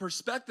from the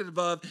perspective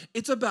of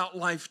it's about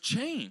life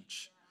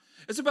change.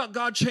 It's about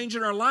God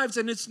changing our lives,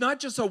 and it's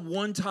not just a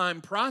one-time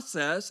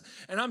process.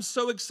 And I'm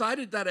so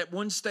excited that at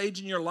one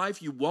stage in your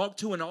life, you walked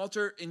to an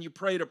altar and you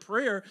prayed a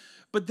prayer,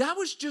 but that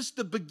was just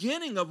the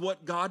beginning of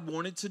what God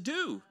wanted to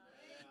do.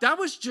 That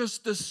was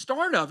just the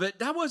start of it.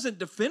 That wasn't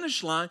the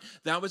finish line.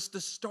 That was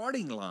the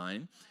starting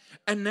line.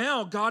 And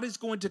now God is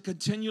going to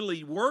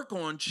continually work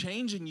on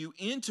changing you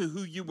into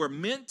who you were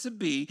meant to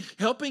be,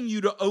 helping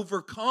you to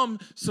overcome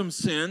some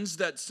sins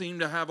that seem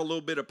to have a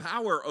little bit of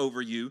power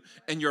over you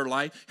in your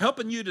life,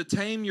 helping you to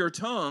tame your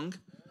tongue.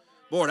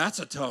 Boy, that's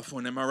a tough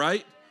one, am I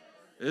right?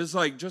 It's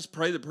like, just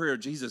pray the prayer,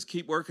 Jesus,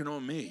 keep working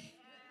on me.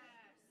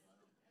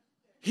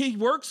 He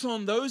works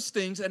on those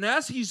things, and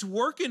as he's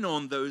working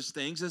on those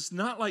things, it's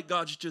not like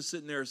God's just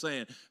sitting there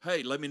saying,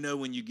 hey, let me know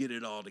when you get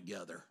it all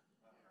together.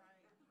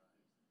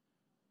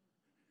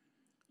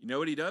 You know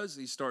what he does?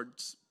 He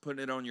starts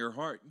putting it on your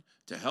heart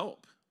to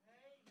help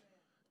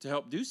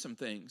do some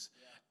things.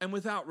 And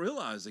without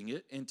realizing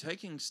it and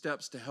taking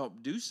steps to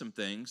help do some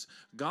things,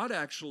 God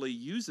actually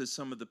uses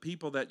some of the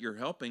people that you're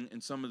helping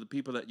and some of the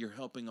people that you're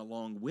helping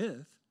along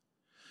with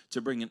to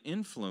bring an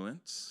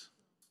influence,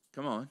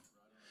 come on,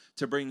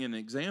 to bring an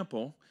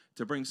example,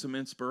 to bring some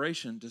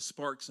inspiration, to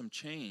spark some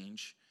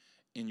change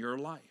in your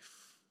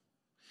life.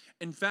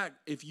 In fact,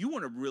 if you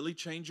want to really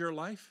change your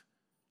life,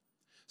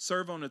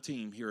 serve on a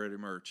team here at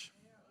Emerge.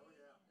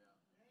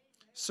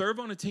 Serve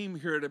on a team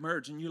here at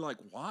Emerge, and you're like,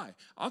 why?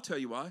 I'll tell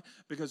you why.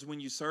 Because when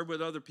you serve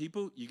with other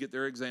people, you get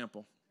their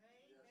example.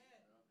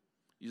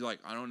 You're like,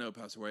 I don't know,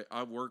 Pastor Wade.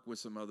 I've worked with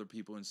some other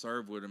people and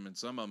served with them, and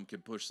some of them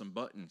can push some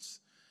buttons.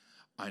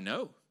 I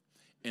know.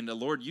 And the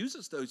Lord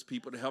uses those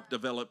people to help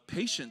develop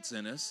patience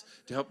in us,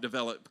 to help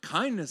develop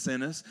kindness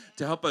in us,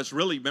 to help us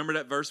really, remember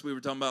that verse we were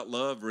talking about,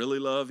 love, really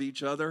love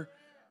each other?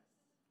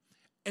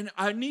 And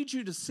I need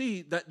you to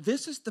see that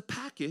this is the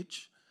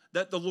package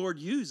that the Lord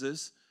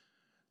uses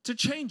to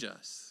change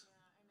us.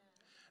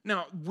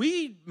 Now,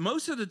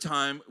 most of the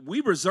time, we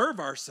reserve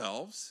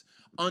ourselves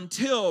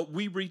until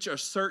we reach a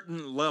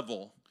certain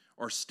level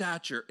or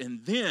stature,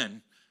 and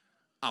then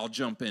I'll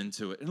jump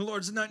into it. And the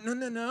Lord's not,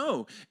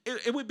 no.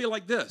 It would be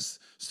like this.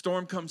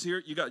 Storm comes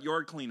here, you got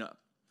yard cleanup.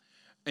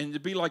 And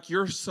it'd be like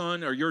your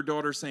son or your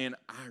daughter saying,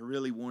 I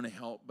really want to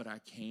help, but I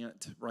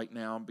can't right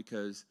now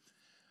because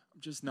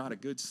I'm just not a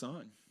good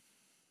son,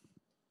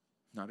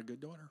 not a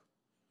good daughter.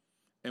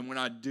 And when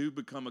I do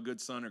become a good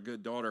son or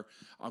good daughter,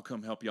 I'll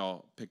come help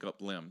y'all pick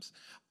up limbs.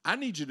 I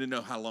need you to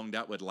know how long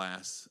that would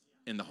last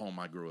in the home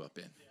I grew up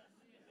in.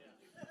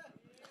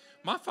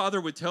 My father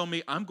would tell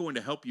me, I'm going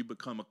to help you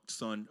become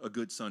a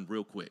good son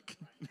real quick.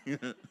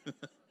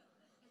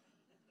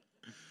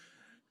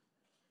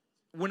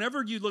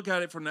 Whenever you look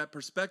at it from that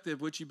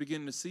perspective, what you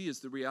begin to see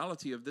is the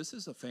reality of this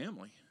is a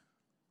family.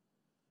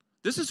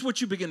 This is what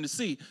you begin to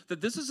see,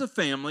 that this is a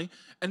family,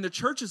 and the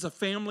church is a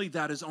family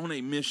that is on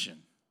a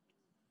mission.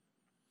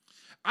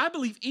 I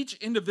believe each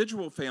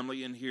individual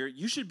family in here,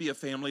 you should be a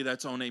family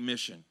that's on a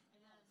mission.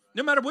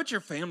 No matter what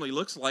your family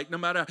looks like, no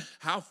matter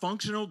how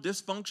functional,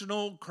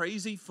 dysfunctional,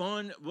 crazy,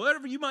 fun,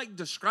 whatever you might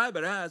describe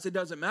it as, it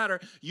doesn't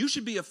matter. You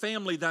should be a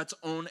family that's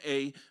on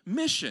a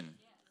mission.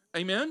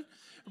 Amen?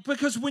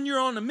 Because when you're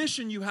on a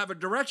mission, you have a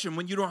direction.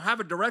 When you don't have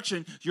a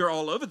direction, you're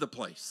all over the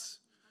place.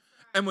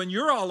 And when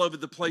you're all over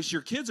the place,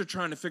 your kids are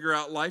trying to figure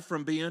out life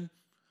from being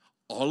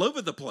all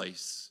over the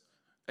place.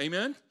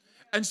 Amen?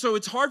 And so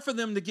it's hard for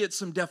them to get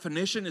some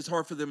definition. It's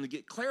hard for them to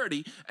get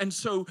clarity. And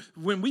so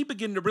when we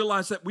begin to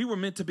realize that we were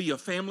meant to be a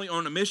family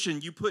on a mission,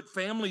 you put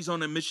families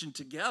on a mission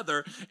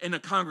together in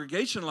a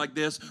congregation like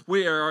this.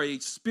 We are a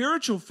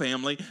spiritual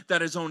family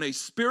that is on a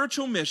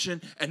spiritual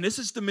mission, and this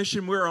is the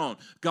mission we're on.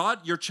 God,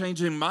 you're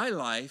changing my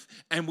life,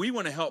 and we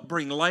want to help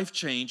bring life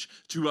change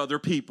to other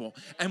people.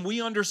 And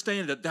we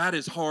understand that that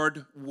is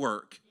hard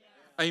work.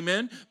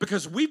 Amen?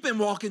 Because we've been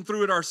walking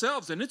through it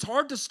ourselves, and it's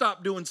hard to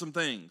stop doing some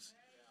things.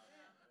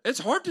 It's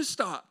hard to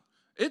stop.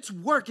 It's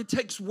work. It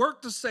takes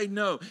work to say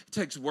no. It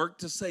takes work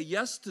to say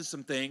yes to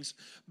some things.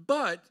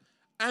 But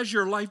as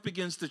your life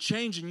begins to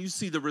change and you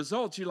see the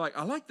results, you're like,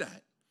 I like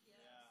that.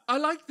 I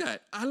like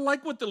that. I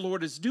like what the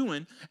Lord is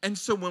doing. And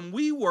so when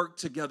we work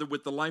together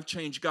with the life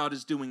change God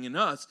is doing in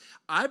us,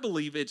 I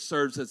believe it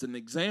serves as an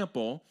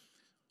example.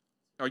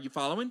 Are you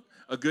following?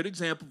 A good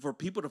example for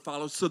people to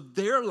follow so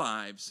their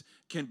lives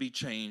can be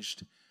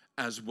changed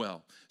as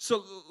well.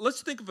 So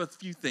let's think of a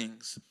few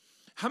things.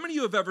 How many of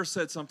you have ever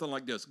said something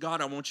like this?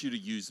 God, I want you to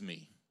use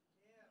me.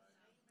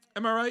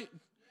 Am I right?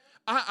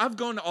 I've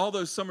gone to all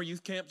those summer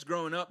youth camps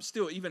growing up,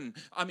 still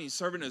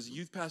serving as a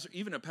youth pastor,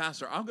 even a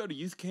pastor. I'll go to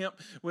youth camp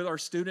with our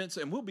students,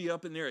 and we'll be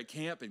up in there at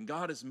camp, and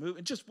God is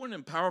moving. Just one of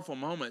them powerful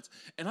moments,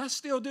 and I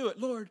still do it.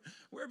 Lord,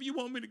 wherever you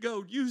want me to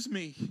go, use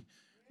me.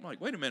 I'm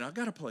like, wait a minute, I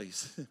got a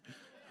place.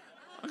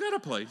 I got a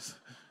place.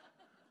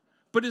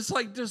 But it's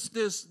like just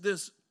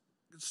this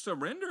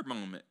surrender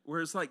moment where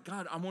it's like,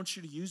 God, I want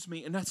you to use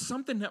me. And that's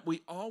something that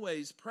we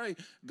always pray.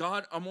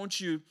 God, I want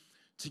you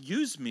to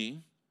use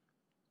me.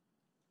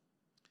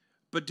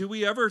 But do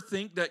we ever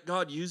think that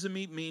God using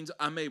me means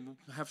I may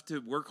have to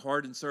work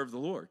hard and serve the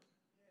Lord?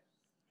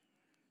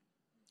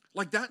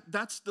 Like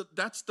that's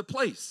the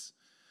place.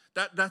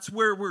 That's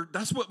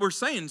what we're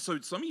saying. So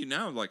some of you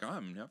now are like,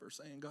 I'm never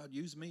saying God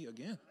use me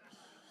again.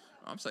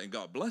 I'm saying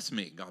God bless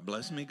me. God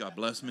bless me. God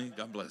bless me.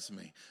 God bless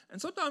me. And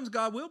sometimes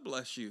God will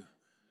bless you.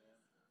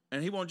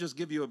 And he won't just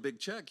give you a big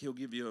check. He'll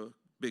give you a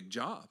big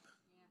job.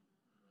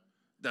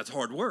 That's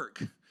hard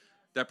work.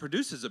 That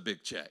produces a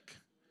big check.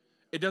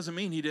 It doesn't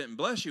mean he didn't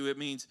bless you. It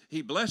means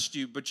he blessed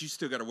you, but you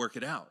still got to work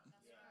it out.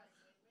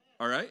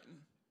 All right?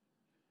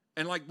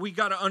 And like we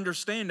got to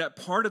understand that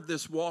part of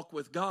this walk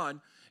with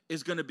God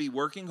is going to be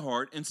working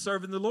hard and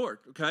serving the Lord,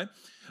 okay?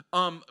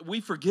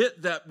 We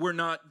forget that we're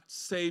not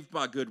saved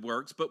by good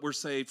works, but we're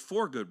saved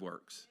for good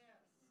works.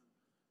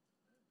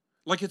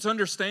 Like it's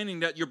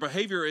understanding that your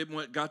behavior isn't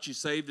what got you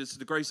saved. It's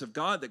the grace of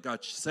God that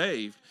got you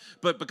saved.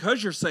 But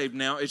because you're saved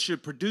now, it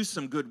should produce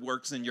some good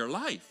works in your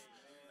life.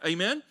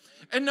 Amen?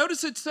 And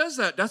notice it says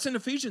that. That's in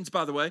Ephesians,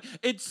 by the way.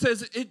 It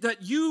says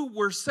that you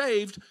were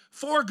saved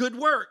for good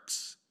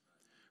works.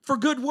 For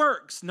good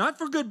works. Not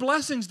for good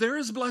blessings. There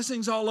is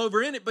blessings all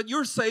over in it. But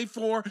you're saved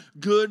for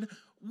good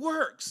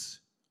works.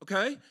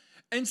 Okay?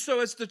 And so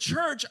as the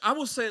church, I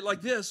will say it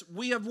like this.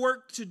 We have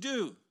work to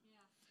do.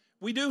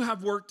 We do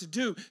have work to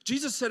do.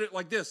 Jesus said it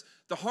like this.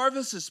 The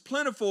harvest is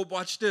plentiful,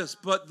 watch this,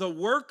 but the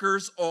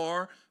workers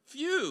are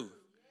few.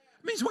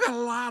 It means we got a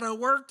lot of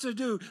work to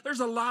do.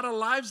 There's a lot of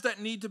lives that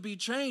need to be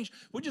changed.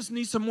 We just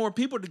need some more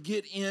people to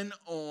get in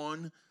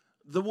on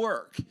the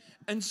work.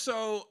 And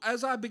so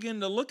as I begin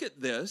to look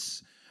at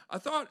this, I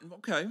thought,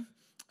 okay,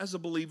 as a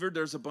believer,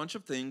 there's a bunch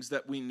of things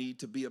that we need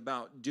to be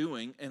about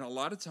doing. And a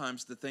lot of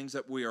times the things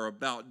that we are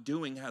about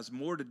doing has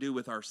more to do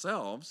with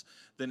ourselves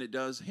than it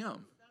does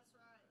him.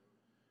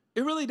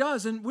 It really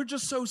does, and we're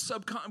just so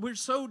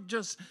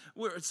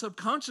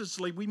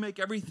subconsciously we make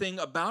everything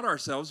about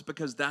ourselves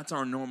because that's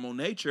our normal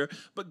nature.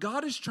 But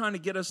God is trying to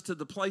get us to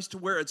the place to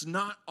where it's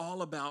not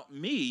all about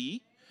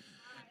me.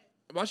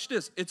 Watch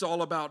this, it's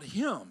all about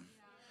him.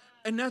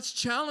 And that's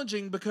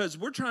challenging because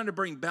we're trying to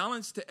bring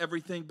balance to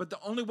everything, but the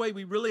only way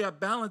we really have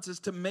balance is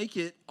to make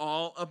it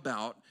all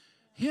about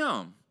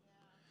him.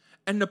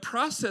 And the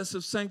process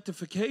of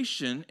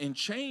sanctification and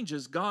change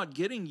is God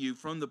getting you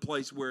from the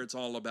place where it's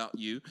all about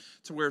you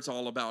to where it's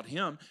all about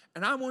him.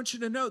 And I want you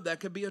to know that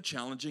could be a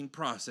challenging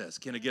process.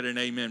 Can I get an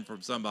amen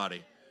from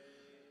somebody?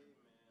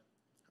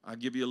 I'll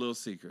give you a little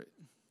secret.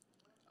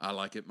 I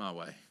like it my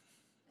way.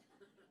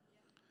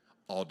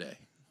 All day.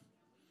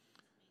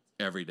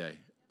 Every day.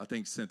 I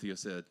think Cynthia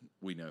said,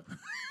 we know.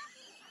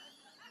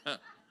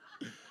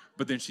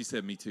 But then she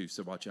said, me too,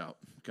 so watch out.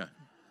 Okay.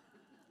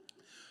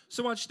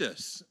 So watch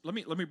this. Let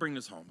me bring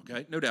this home,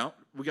 okay? No doubt,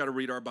 we got to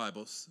read our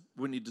Bibles.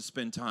 We need to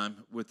spend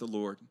time with the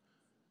Lord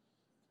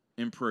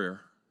in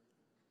prayer.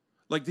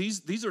 Like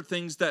these are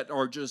things that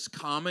are just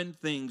common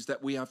things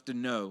that we have to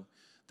know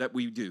that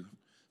we do.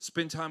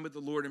 Spend time with the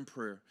Lord in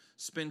prayer.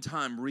 Spend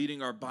time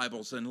reading our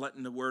Bibles and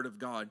letting the Word of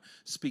God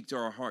speak to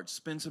our hearts.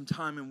 Spend some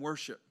time in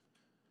worship,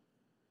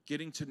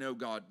 getting to know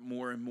God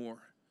more and more.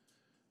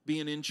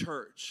 Being in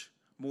church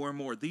more and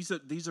more. These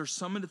are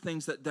some of the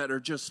things that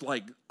are just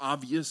like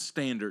obvious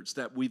standards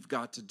that we've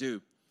got to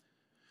do.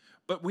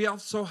 But we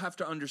also have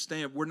to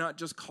understand we're not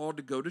just called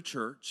to go to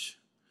church.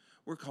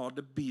 We're called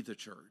to be the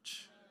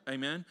church.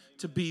 Amen?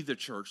 To be the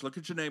church. Look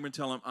at your neighbor and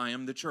tell him, I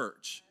am the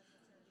church.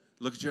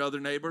 Look at your other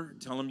neighbor.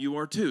 Tell him you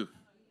are too.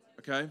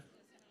 Okay?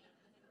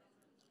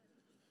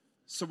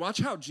 So watch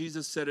how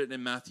Jesus said it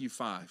in Matthew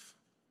 5.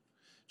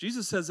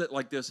 Jesus says it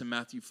like this in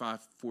Matthew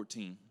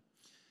 5:14.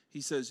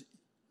 He says,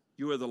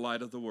 you are the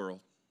light of the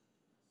world.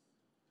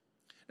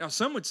 Now,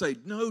 some would say,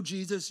 no,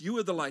 Jesus, you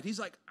are the light. He's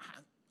like,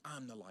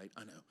 I'm the light,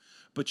 I know.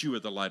 But you are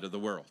the light of the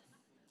world.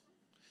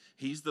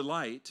 He's the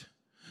light,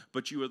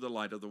 but you are the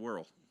light of the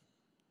world.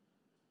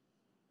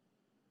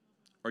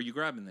 Are you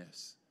grabbing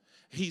this?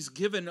 He's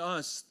given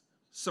us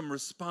some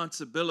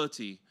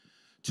responsibility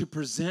to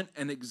present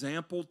an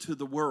example to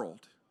the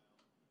world.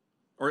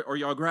 Are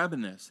y'all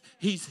grabbing this?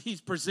 He's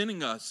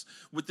presenting us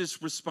with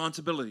this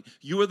responsibility.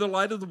 You are the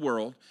light of the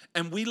world,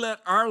 and we let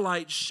our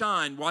light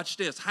shine. Watch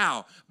this.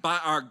 How? By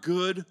our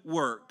good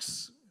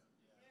works.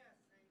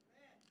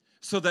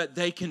 So that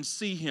they can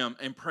see him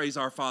and praise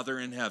our Father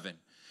in heaven.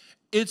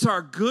 It's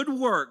our good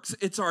works.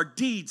 It's our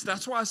deeds.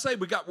 That's why I say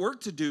we got work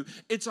to do.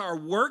 It's our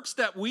works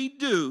that we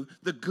do,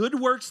 the good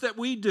works that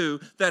we do,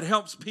 that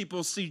helps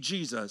people see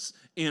Jesus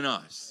in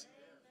us.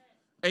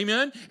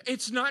 Amen?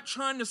 It's not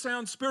trying to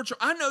sound spiritual.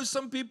 I know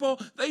some people,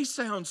 they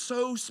sound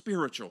so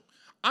spiritual.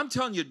 I'm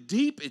telling you,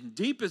 deep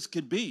as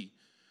could be,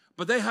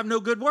 but they have no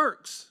good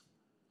works.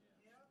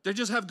 They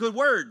just have good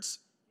words.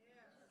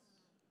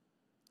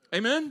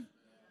 Amen?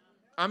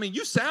 I mean,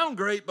 you sound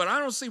great, but I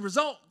don't see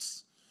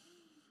results.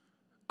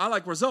 I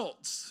like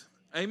results.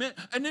 Amen?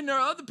 And then there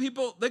are other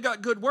people, they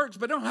got good words,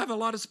 but don't have a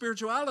lot of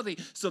spirituality.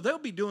 So they'll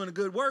be doing a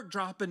good work,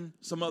 dropping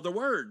some other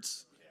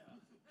words.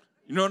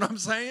 You know what I'm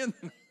saying?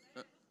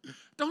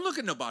 Don't look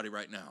at nobody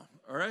right now,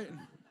 all right?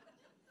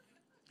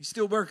 He's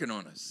still working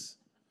on us.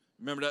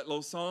 Remember that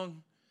little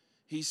song?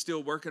 He's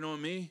still working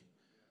on me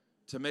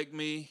to make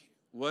me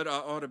what I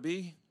ought to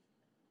be.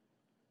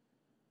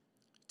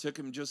 Took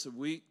him just a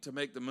week to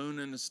make the moon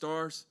and the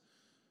stars,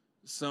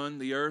 the sun,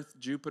 the earth,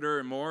 Jupiter,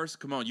 and Mars.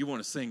 Come on, you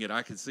want to sing it.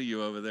 I can see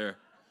you over there.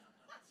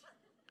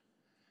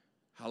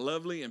 How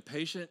lovely and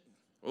patient.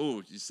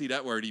 Oh, you see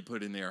that word he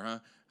put in there, huh?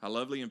 How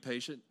lovely and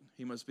patient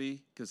he must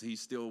be because he's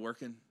still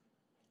working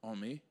on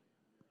me.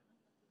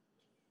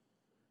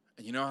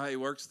 And you know how he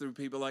works through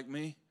people like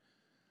me?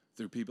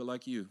 Through people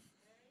like you.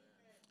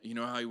 You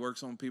know how he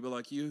works on people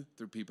like you?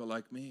 Through people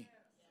like me.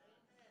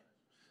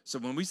 So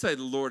when we say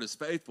the Lord is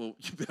faithful,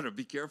 you better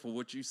be careful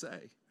what you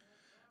say.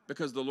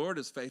 Because the Lord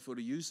is faithful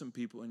to use some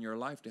people in your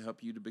life to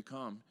help you to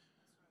become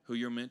who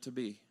you're meant to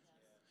be.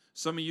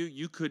 Some of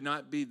you could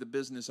not be the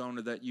business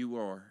owner that you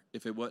are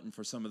if it wasn't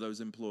for some of those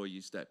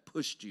employees that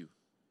pushed you.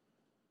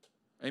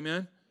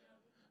 Amen?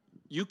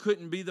 You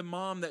couldn't be the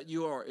mom that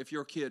you are if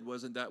your kid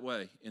wasn't that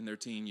way in their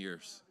teen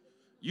years.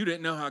 You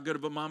didn't know how good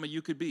of a mama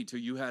you could be till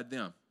you had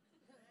them.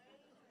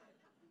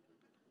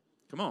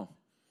 Come on.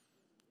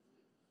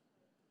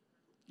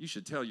 You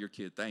should tell your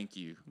kid, thank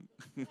you.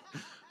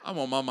 I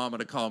want my mama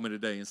to call me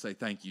today and say,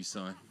 thank you,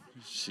 son.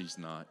 She's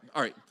not.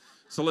 All right,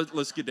 so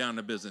let's get down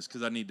to business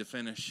because I need to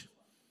finish.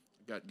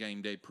 Got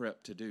game day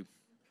prep to do.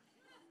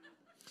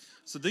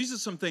 So these are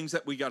some things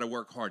that we got to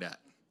work hard at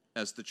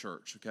as the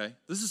church, okay?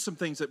 This is some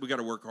things that we got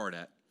to work hard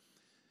at.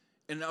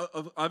 And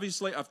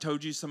obviously, I've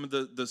told you some of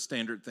the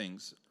standard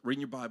things.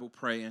 Reading your Bible,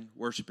 praying,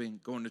 worshiping,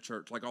 going to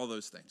church, like all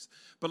those things.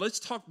 But let's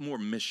talk more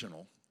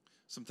missional.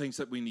 Some things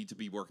that we need to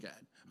be work at,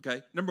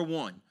 okay? Number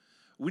one,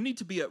 we need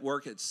to be at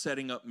work at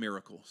setting up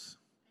miracles.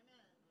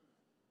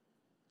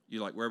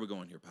 You're like, where are we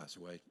going here,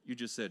 Pastor Wade? You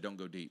just said don't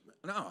go deep.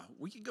 No,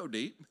 we can go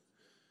deep,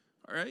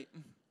 all right?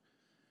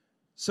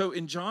 So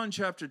in John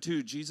chapter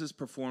 2, Jesus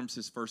performs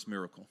his first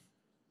miracle.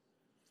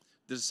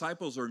 The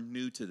disciples are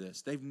new to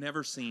this. They've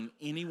never seen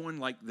anyone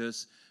like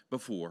this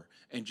before.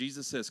 And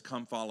Jesus says,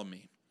 come follow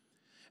me.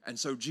 And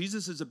so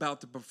Jesus is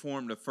about to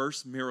perform the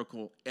first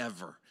miracle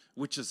ever,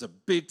 which is a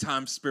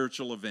big-time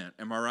spiritual event.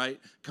 Am I right?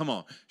 Come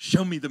on.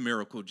 Show me the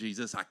miracle,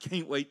 Jesus. I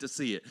can't wait to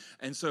see it.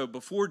 And so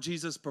before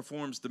Jesus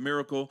performs the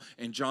miracle,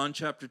 in John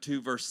chapter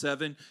 2, verse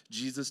 7,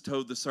 Jesus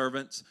told the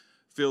servants,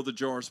 fill the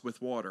jars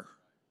with water.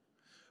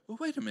 Well,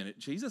 wait a minute,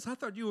 Jesus. I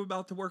thought you were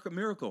about to work a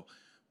miracle.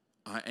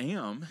 I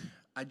am.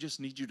 I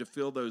just need you to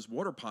fill those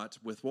water pots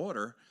with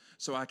water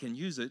so I can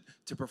use it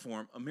to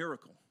perform a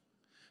miracle.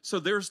 So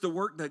there's the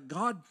work that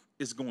God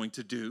is going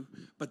to do,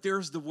 but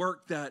there's the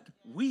work that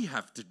we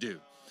have to do.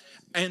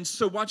 And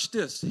so watch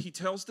this. He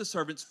tells the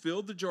servants,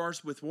 fill the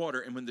jars with water.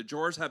 And when the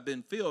jars have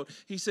been filled,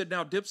 he said,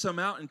 now dip some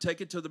out and take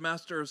it to the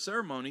master of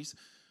ceremonies.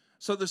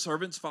 So the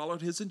servants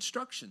followed his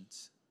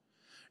instructions.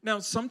 Now,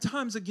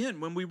 sometimes, again,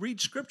 when we read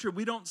Scripture,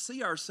 we don't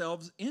see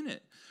ourselves in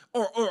it.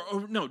 Or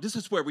no, this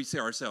is where we see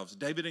ourselves.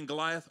 David and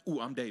Goliath. Ooh,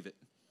 I'm David.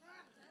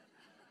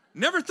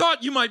 Never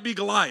thought you might be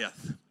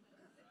Goliath.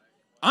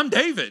 I'm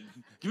David.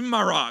 Give me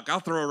my rock. I'll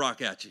throw a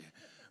rock at you.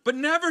 But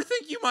never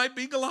think you might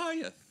be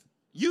Goliath.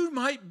 You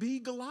might be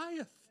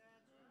Goliath.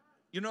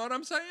 You know what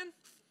I'm saying?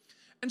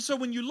 And so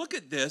when you look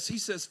at this, he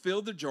says,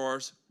 fill the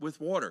jars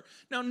with water.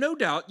 Now, no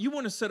doubt, you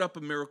want to set up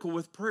a miracle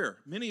with prayer.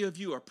 Many of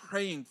you are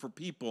praying for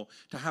people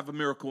to have a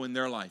miracle in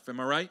their life. Am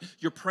I right?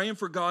 You're praying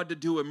for God to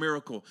do a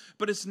miracle.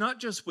 But it's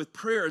not just with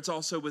prayer, it's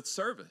also with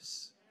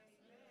service.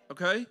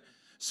 Okay?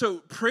 So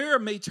prayer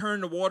may turn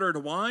the water to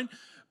wine,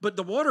 but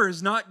the water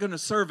is not going to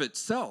serve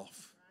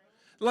itself.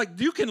 Like,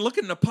 you can look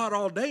in the pot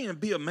all day and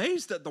be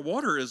amazed that the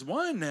water is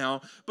wine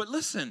now. But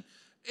listen,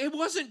 it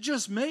wasn't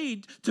just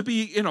made to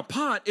be in a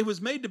pot. It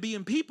was made to be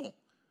in people.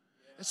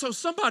 And so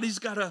somebody's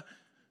got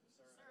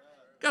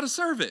to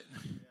serve it.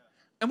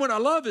 And what I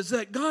love is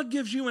that God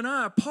gives you and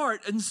I a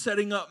part in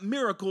setting up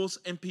miracles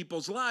in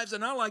people's lives.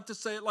 And I like to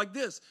say it like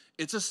this.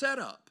 It's a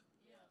setup.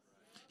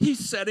 He's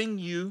setting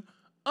you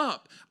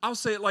up. I'll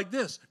say it like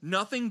this.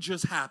 Nothing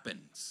just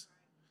happens.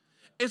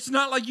 It's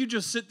not like you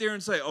just sit there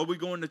and say, oh, we're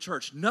going to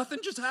church. Nothing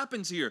just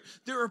happens here.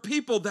 There are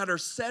people that are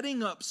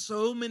setting up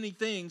so many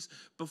things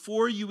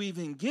before you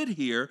even get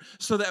here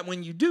so that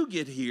when you do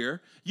get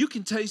here, you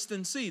can taste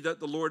and see that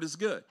the Lord is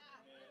good.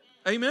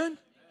 Amen?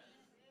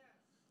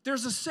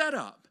 There's a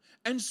setup.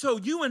 And so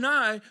you and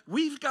I,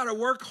 we've got to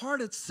work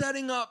hard at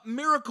setting up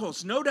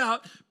miracles, no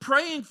doubt,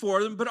 praying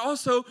for them, but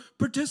also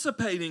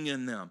participating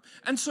in them.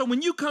 And so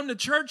when you come to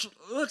church,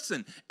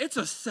 listen, it's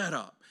a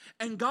setup.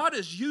 And God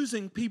is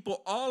using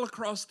people all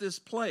across this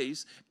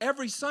place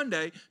every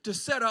Sunday to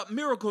set up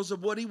miracles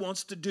of what he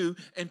wants to do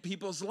in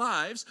people's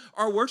lives.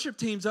 Our worship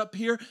team's up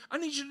here. I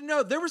need you to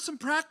know there was some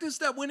practice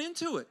that went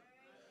into it.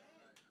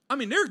 I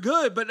mean, they're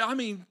good, but I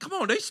mean, come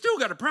on, they still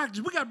got to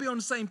practice. We got to be on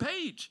the same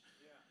page.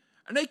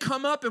 And they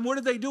come up, and what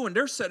are they doing?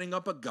 They're setting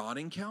up a God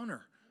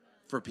encounter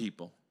for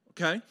people.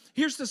 Okay?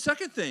 Here's the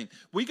second thing.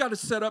 We got to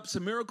set up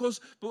some miracles,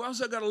 but we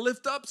also got to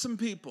lift up some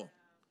people.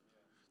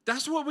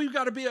 That's what we've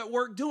got to be at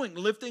work doing,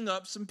 lifting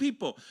up some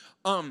people.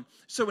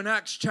 So in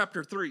Acts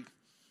chapter 3,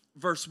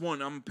 verse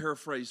 1, I'm going to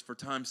paraphrase for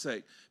time's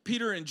sake.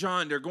 Peter and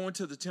John, they're going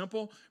to the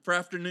temple for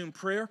afternoon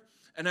prayer.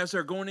 And as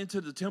they're going into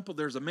the temple,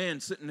 there's a man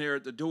sitting there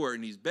at the door,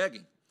 and he's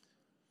begging.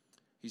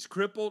 He's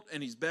crippled,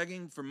 and he's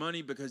begging for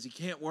money because he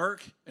can't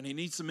work, and he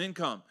needs some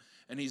income.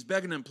 And he's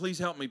begging them, please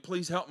help me,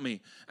 please help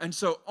me. And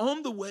so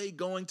on the way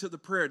going to the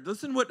prayer,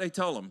 listen what they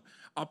tell him.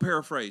 I'll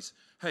paraphrase.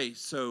 Hey,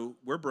 so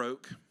we're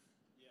broke.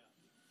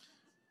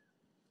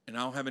 And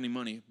I don't have any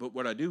money, but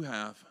what I do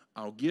have,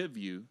 I'll give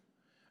you.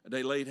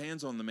 They laid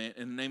hands on the man.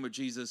 In the name of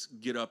Jesus,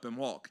 get up and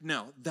walk.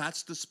 Now,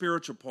 that's the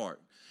spiritual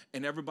part.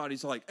 And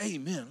everybody's like,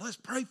 amen, let's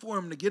pray for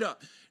him to get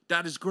up.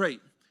 That is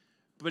great.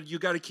 But you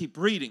got to keep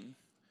reading,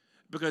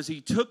 because he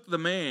took the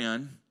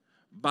man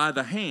by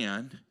the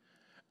hand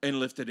and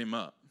lifted him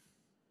up.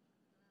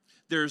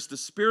 There's the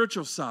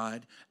spiritual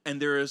side,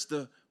 and there is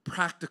the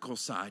practical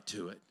side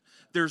to it.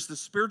 There's the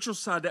spiritual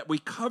side that we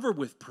cover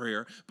with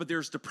prayer, but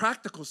there's the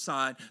practical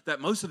side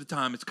that most of the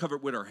time it's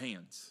covered with our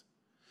hands.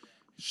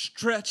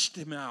 Stretched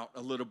him out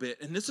a little bit.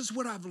 And this is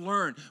what I've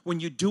learned. When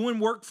you're doing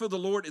work for the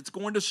Lord, it's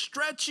going to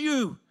stretch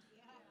you.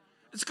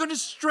 It's going to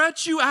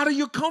stretch you out of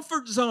your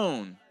comfort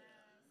zone.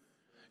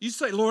 You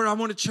say, Lord, I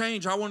want to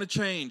change,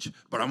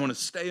 but I want to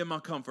stay in my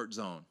comfort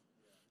zone.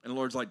 And the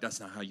Lord's like, that's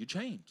not how you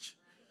change.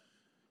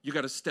 You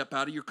got to step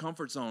out of your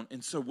comfort zone.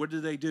 And so what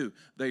do?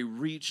 They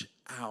reach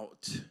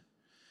out.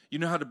 You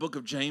know how the book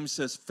of James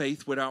says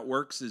faith without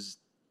works is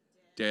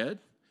dead?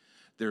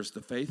 There's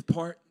the faith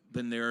part,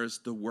 then there's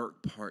the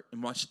work part.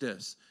 And watch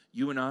this.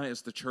 You and I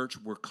as the church,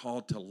 we're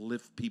called to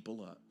lift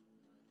people up.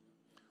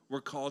 We're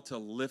called to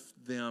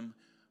lift them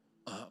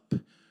up.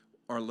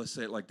 Or let's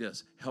say it like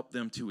this, help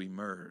them to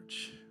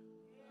emerge.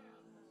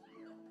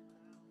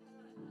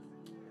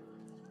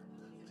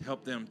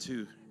 Help them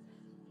to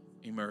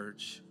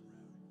emerge.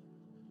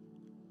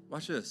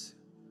 Watch this.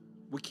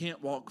 We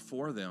can't walk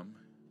for them,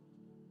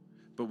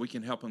 but we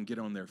can help them get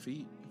on their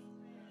feet.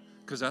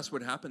 Because that's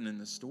what happened in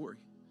this story.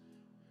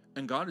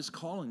 And God is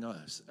calling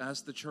us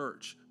as the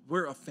church.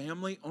 We're a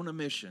family on a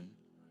mission.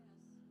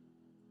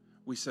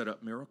 We set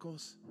up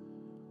miracles.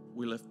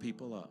 We lift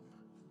people up.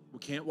 We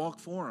can't walk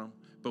for them,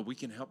 but we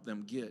can help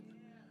them get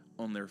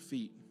on their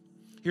feet.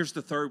 Here's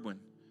the third one.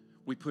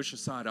 We push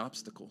aside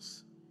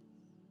obstacles.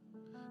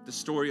 The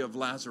story of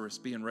Lazarus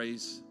being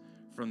raised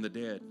from the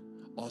dead.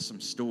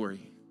 Awesome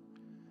story.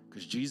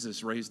 Because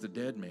Jesus raised a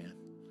dead man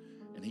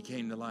and he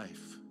came to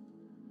life.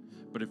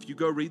 But if you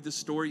go read the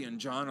story in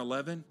John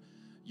 11,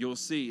 you'll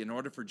see in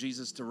order for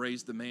Jesus to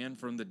raise the man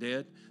from the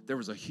dead, there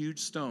was a huge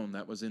stone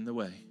that was in the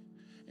way.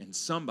 And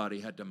somebody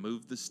had to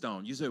move the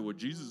stone. You say, well,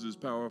 Jesus is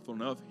powerful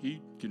enough.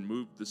 He can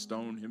move the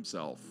stone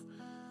himself.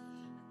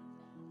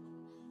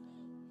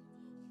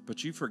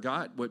 But you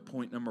forgot what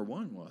point number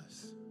 1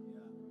 was.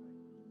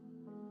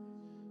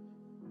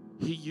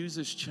 He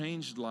uses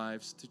changed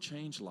lives to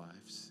change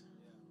lives.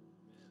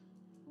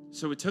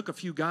 So it took a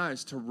few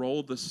guys to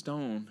roll the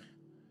stone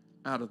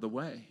out of the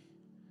way.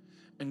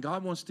 And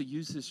God wants to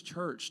use his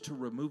church to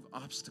remove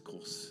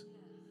obstacles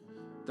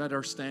that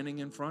are standing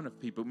in front of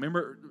people.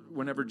 Remember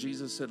whenever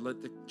Jesus said,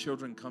 let the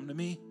children come to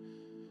me?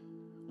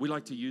 We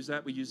like to use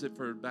that. We use it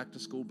for back to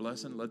school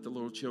blessing. Let the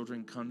little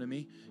children come to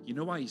me. You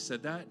know why he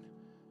said that?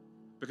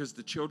 Because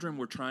the children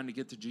were trying to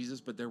get to Jesus,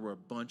 but there were a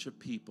bunch of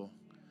people,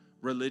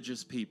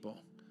 religious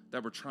people,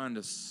 that were trying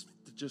to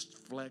just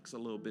flex a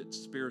little bit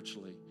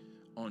spiritually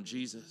on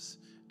Jesus.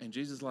 And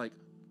Jesus is like,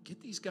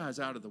 get these guys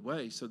out of the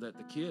way so that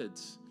the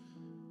kids,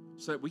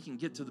 so that we can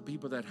get to the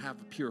people that have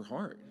a pure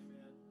heart.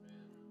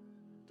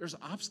 There's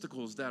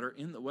obstacles that are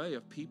in the way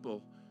of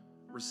people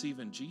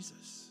receiving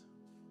Jesus.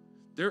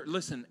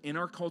 Listen, in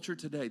our culture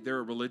today, there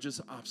are religious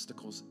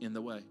obstacles in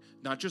the way.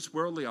 Not just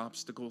worldly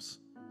obstacles.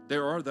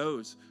 There are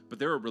those, but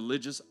there are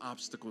religious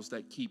obstacles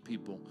that keep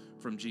people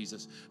from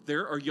Jesus.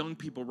 There are young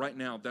people right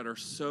now that are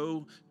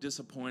so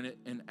disappointed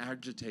and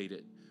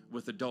agitated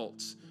with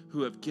adults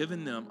who have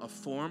given them a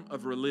form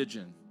of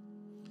religion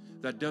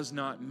that does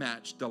not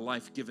match the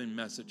life-giving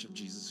message of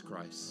Jesus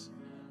Christ.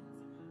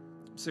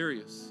 I'm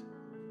serious.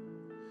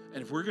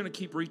 And if we're going to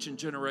keep reaching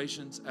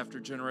generations after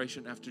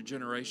generation after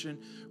generation,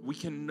 we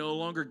can no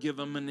longer give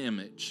them an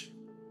image.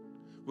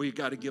 We've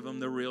got to give them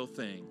the real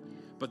thing.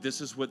 But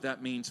this is what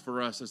that means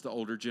for us as the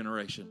older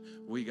generation.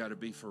 We got to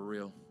be for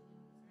real.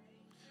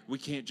 We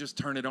can't just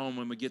turn it on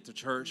when we get to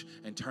church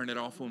and turn it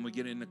off when we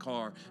get in the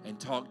car and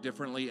talk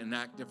differently and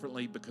act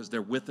differently, because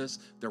they're with us.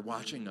 They're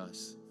watching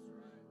us.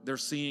 They're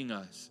seeing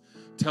us.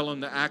 Tell them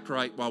to act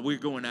right while we're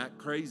going to act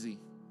crazy.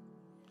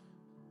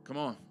 Come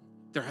on.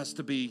 There has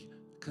to be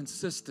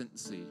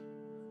consistency,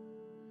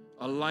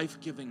 a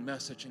life-giving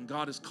message, and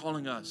God is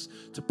calling us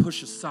to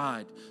push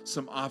aside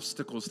some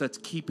obstacles that's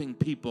keeping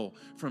people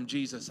from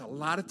Jesus. A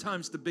lot of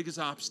times the biggest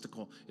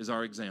obstacle is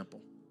our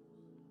example.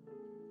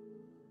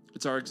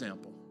 It's our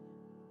example.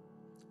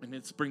 And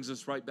it brings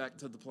us right back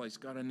to the place,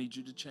 God, I need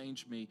you to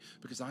change me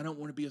because I don't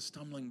want to be a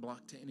stumbling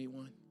block to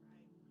anyone.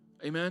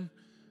 Amen?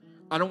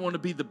 I don't want to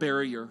be the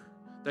barrier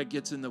that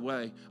gets in the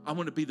way. I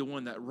want to be the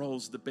one that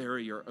rolls the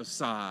barrier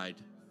aside.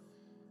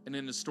 And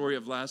in the story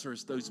of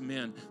Lazarus, those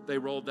men, they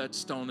rolled that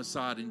stone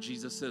aside, and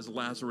Jesus says,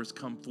 Lazarus,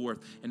 come forth.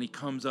 And he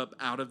comes up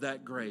out of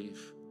that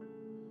grave.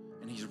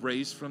 and he's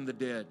raised from the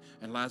dead,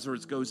 and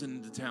Lazarus goes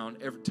into town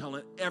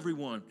telling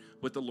everyone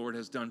what the Lord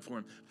has done for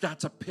him.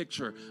 That's a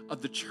picture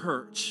of the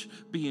church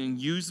being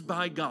used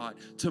by God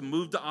to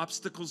move the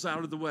obstacles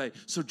out of the way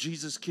so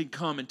Jesus can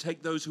come and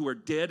take those who are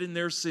dead in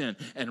their sin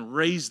and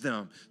raise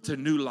them to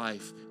new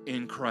life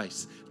in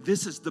Christ.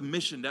 This is the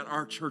mission that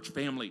our church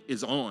family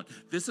is on.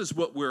 This is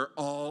what we're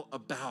all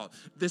about.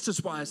 This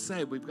is why I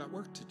say we've got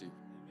work to do.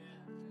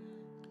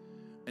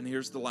 And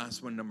here's the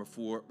last one, number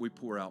 4, we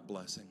pour out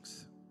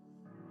blessings.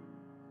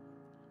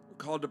 We're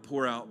called to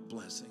pour out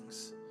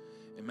blessings.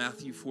 In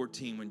Matthew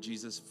 14, when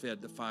Jesus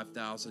fed the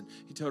 5,000,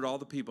 he told all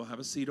the people, have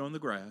a seat on the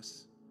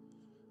grass,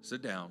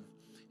 sit down.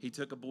 He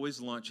took a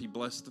boy's lunch, he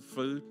blessed the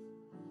food,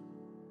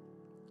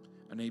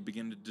 and he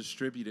began to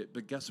distribute it.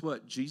 But guess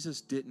what?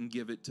 Jesus didn't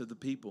give it to the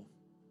people.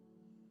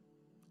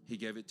 He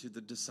gave it to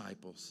the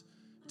disciples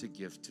to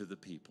give to the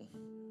people.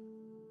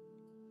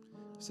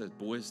 He said,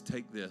 boys,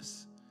 take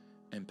this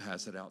and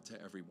pass it out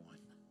to everyone.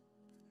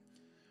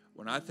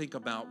 When I think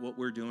about what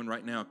we're doing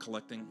right now,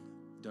 collecting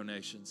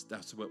donations,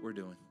 that's what we're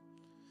doing.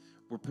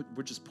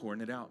 We're just pouring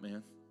it out,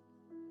 man.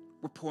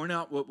 We're pouring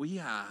out what we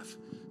have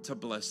to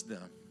bless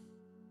them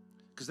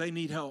because they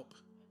need help.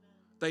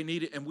 They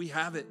need it, and we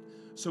have it,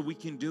 so we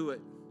can do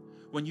it.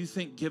 When you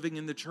think giving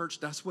in the church,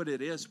 that's what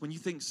it is. When you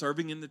think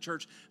serving in the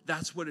church,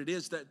 that's what it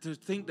is. That to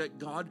think that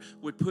God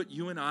would put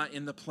you and I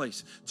in the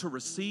place to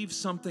receive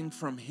something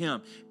from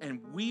him,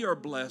 and we are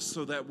blessed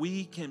so that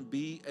we can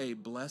be a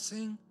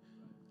blessing.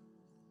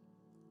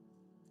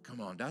 Come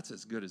on, that's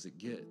as good as it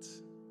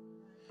gets.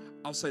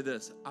 I'll say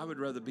this, I would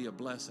rather be a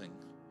blessing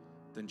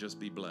than just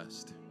be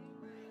blessed.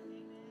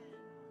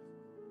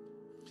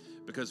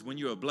 Because when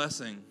you're a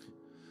blessing,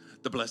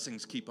 the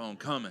blessings keep on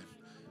coming.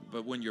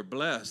 But when you're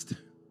blessed,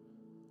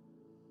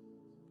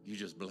 you're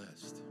just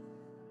blessed.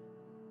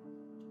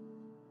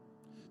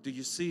 Do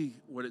you see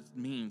what it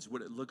means,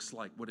 what it looks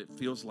like, what it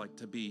feels like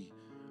to be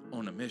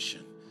on a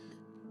mission?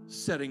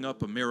 Setting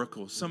up a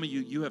miracle. Some of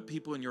you have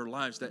people in your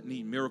lives that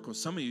need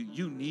miracles. Some of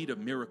you need a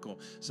miracle.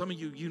 Some of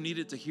you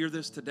needed to hear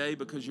this today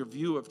because your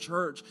view of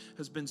church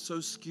has been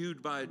so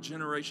skewed by a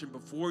generation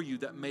before you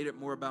that made it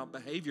more about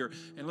behavior.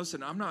 And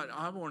listen, I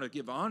want to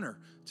give honor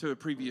to a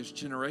previous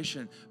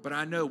generation, but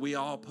I know we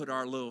all put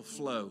our little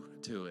flow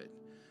to it.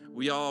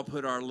 We all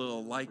put our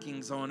little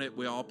likings on it.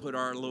 We all put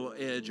our little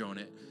edge on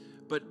it.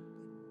 But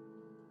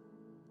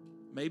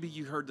maybe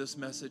you heard this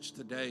message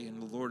today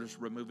and the Lord is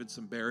removing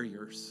some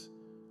barriers.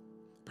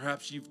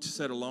 Perhaps you've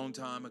said a long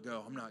time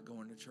ago, I'm not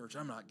going to church.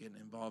 I'm not getting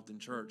involved in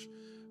church.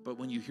 But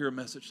when you hear a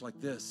message like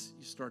this,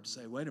 you start to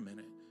say, wait a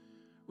minute.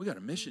 We got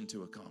a mission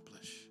to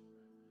accomplish.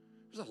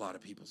 There's a lot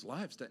of people's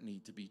lives that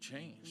need to be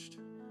changed.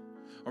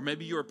 Or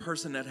maybe you're a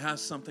person that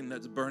has something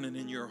that's burning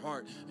in your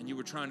heart and you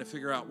were trying to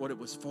figure out what it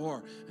was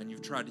for, and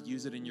you've tried to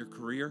use it in your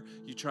career.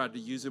 You tried to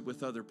use it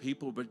with other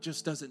people, but it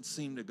just doesn't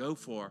seem to go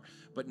for.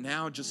 But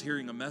now just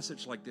hearing a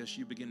message like this,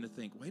 you begin to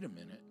think, wait a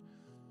minute.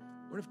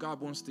 What if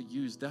God wants to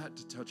use that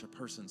to touch a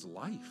person's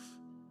life?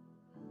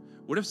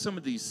 What if some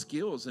of these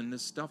skills and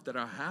this stuff that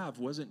I have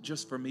wasn't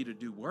just for me to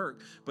do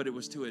work, but it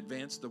was to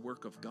advance the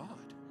work of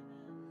God?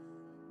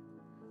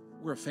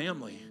 We're a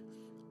family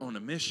on a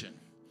mission,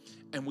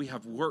 and we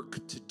have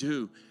work to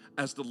do.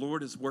 As the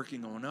Lord is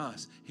working on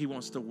us, he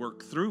wants to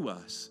work through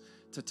us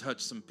to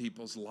touch some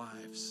people's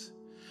lives.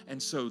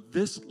 And so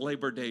this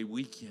Labor Day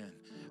weekend,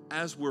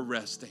 as we're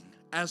resting,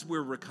 as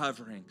we're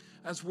recovering,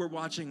 as we're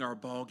watching our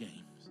ball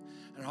games,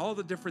 and all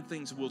the different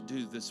things we'll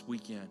do this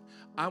weekend,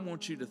 I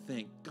want you to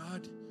think,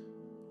 God,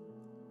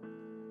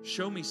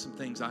 show me some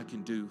things I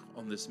can do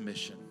on this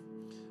mission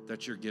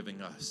that you're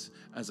giving us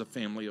as a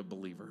family of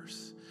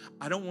believers.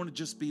 I don't want to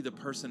just be the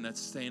person that's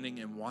standing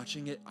and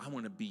watching it. I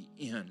want to be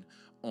in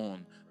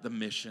on the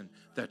mission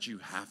that you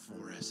have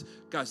for us.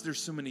 Guys, there's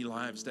so many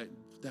lives that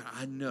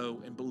I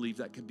know and believe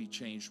that can be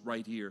changed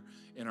right here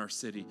in our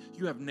city.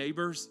 You have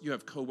neighbors, you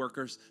have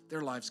coworkers,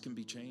 their lives can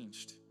be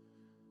changed.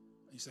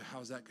 You say, how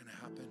is that going to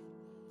happen?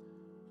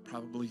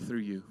 Probably through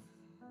you.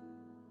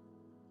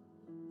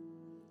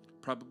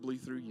 Probably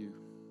through you.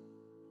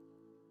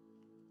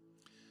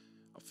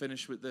 I'll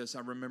finish with this. I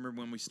remember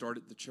when we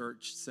started the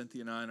church,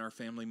 Cynthia and I and our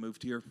family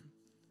moved here,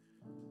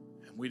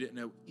 and we didn't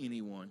know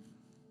anyone.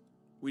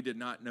 We did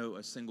not know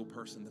a single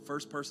person. The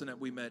first person that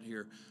we met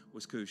here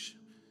was Kush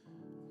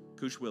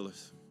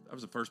Willis. That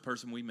was the first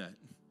person we met.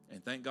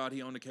 And thank God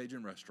he owned a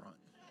Cajun restaurant.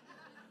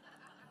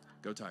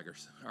 Go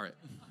Tigers. All right.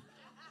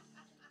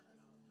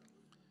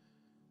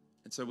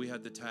 And so we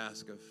had the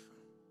task of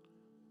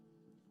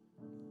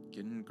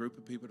getting a group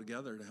of people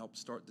together to help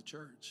start the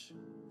church.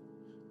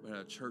 We had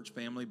a church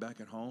family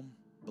back at home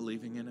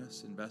believing in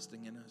us,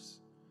 investing in us.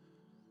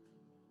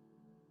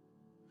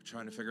 We're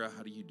trying to figure out,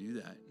 how do you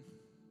do that?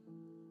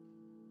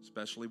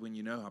 Especially when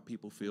you know how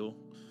people feel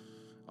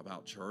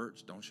about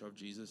church. Don't shove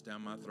Jesus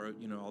down my throat.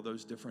 You know, all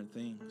those different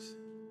things.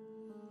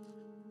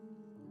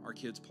 Our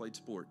kids played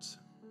sports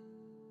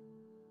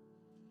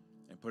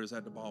and put us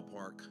at the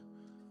ballpark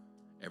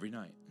every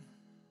night.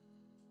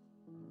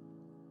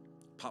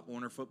 Pop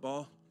Warner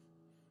football.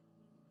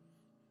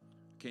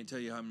 Can't tell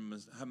you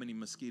how many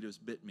mosquitoes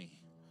bit me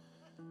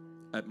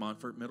at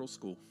Montfort Middle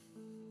School.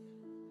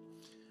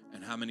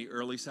 And how many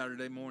early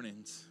Saturday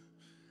mornings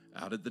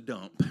out at the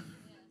dump.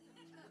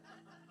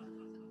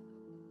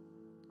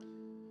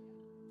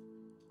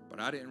 But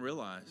I didn't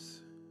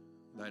realize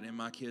that in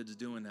my kids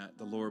doing that,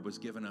 the Lord was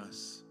giving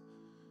us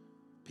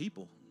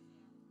people.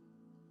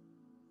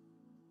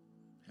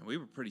 And we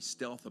were pretty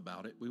stealth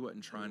about it. We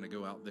wasn't trying to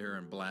go out there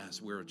and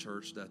blast, we're a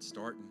church that's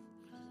starting.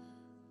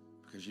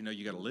 Because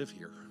you got to live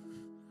here.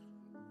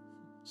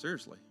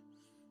 Seriously.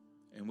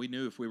 And we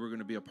knew if we were going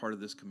to be a part of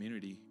this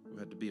community, we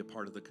had to be a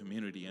part of the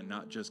community and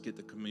not just get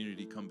the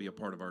community to come be a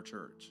part of our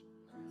church.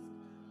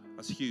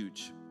 That's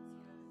huge.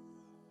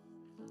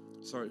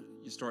 So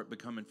you start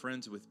becoming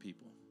friends with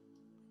people.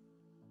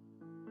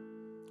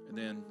 And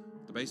then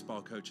the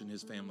baseball coach and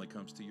his family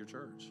comes to your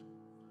church.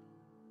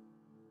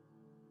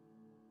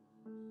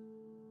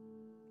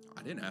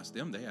 I didn't ask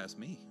them, they asked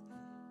me.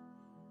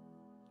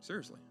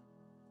 Seriously.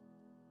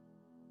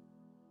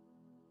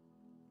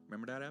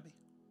 Remember that, Abby?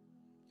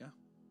 Yeah.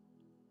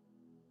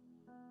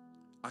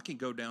 I can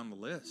go down the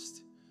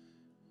list.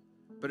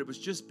 But it was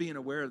just being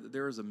aware that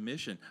there is a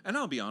mission. And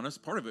I'll be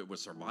honest, part of it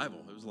was survival.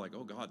 It was like,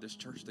 oh God, this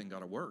church thing got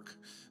to work.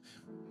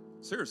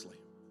 Seriously.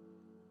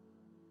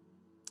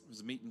 It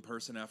was meeting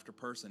person after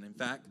person. In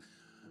fact,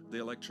 the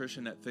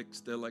electrician that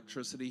fixed the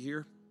electricity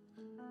here,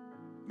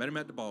 met him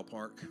at the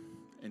ballpark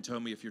and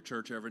told me, if your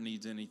church ever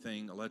needs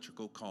anything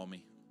electrical, call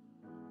me.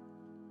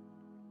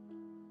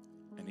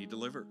 And he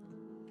delivered.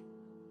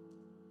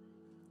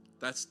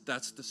 That's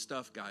the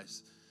stuff,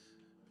 guys.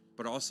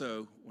 But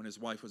also, when his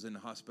wife was in the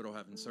hospital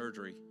having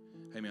surgery,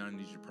 hey, man, I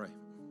need you to pray.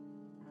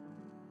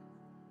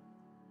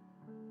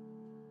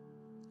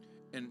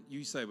 And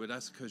you say, well,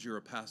 that's because you're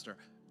a pastor.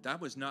 That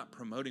was not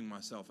promoting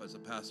myself as a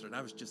pastor.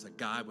 That was just a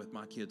guy with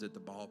my kids at the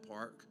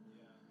ballpark.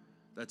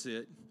 That's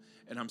it.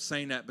 And I'm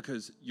saying that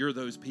because you're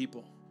those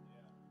people.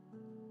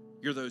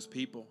 You're those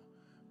people.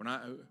 When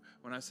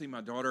I see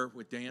my daughter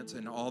with dance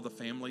and all the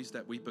families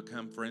that we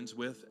become friends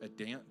with at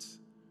dance,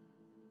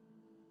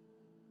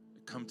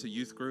 come to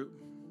youth group,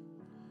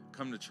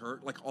 come to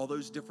church, like all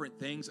those different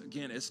things.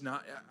 Again, it's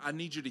not, I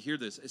need you to hear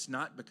this. It's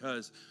not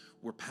because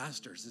we're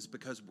pastors. It's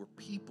because we're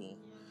people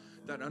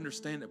that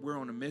understand that we're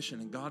on a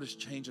mission and God is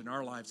changing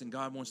our lives and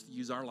God wants to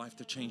use our life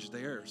to change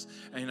theirs.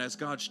 And as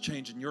God's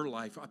changing your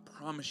life, I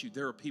promise you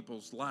there are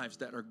people's lives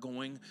that are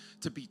going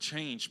to be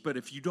changed. But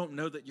if you don't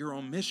know that you're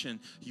on mission,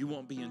 you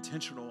won't be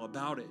intentional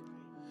about it.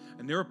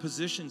 And there are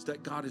positions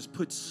that God has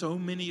put so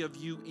many of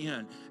you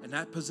in, and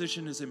that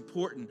position is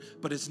important,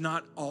 but it's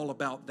not all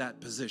about that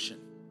position.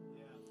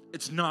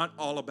 It's not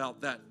all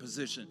about that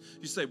position.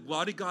 You say,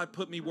 why did God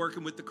put me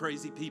working with the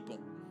crazy people?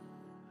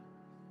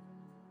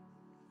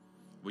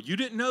 Well, you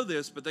didn't know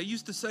this, but they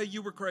used to say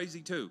you were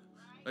crazy too.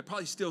 They're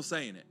probably still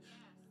saying it.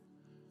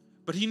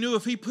 But he knew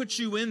if he put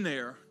you in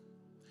there,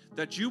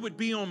 that you would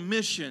be on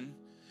mission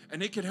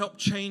and it could help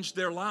change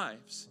their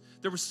lives.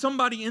 There was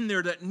somebody in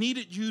there that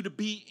needed you to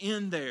be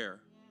in there.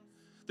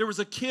 There was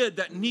a kid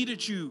that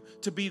needed you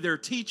to be their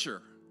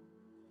teacher.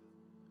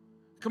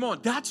 Come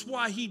on, that's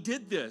why he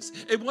did this.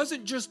 It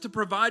wasn't just to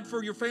provide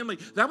for your family.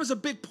 That was a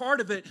big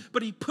part of it,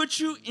 but he put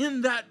you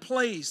in that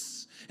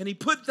place, and he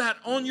put that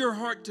on your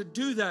heart to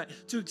do that,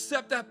 to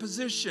accept that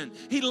position.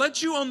 He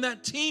let you on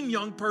that team,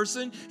 young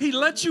person. He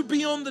let you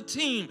be on the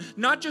team,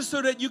 not just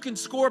so that you can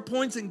score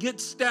points and get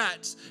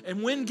stats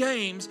and win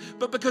games,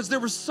 but because there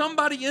was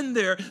somebody in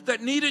there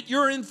that needed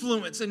your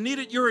influence and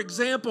needed your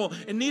example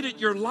and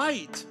needed your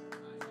light.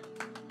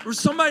 There was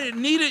somebody that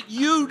needed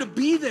you to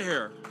be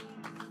there.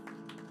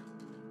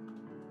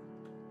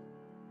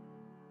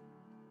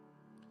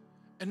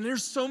 And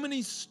there's so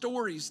many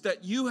stories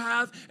that you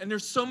have, and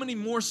there's so many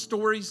more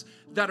stories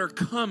that are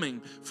coming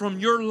from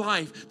your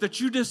life that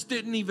you just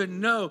didn't even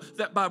know,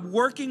 that by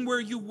working where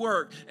you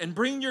work and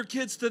bringing your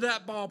kids to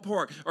that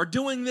ballpark or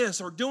doing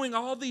this or doing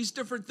all these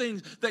different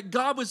things, that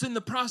God was in the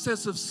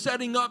process of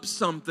setting up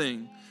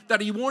something that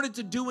he wanted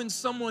to do in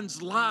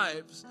someone's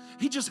lives.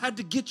 He just had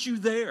to get you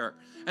there.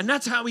 And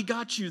that's how he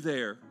got you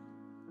there.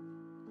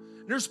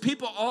 There's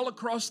people all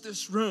across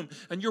this room,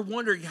 and you're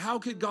wondering, how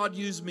could God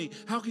use me?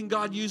 How can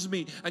God use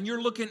me? And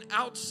you're looking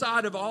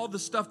outside of all the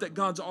stuff that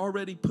God's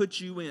already put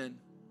you in.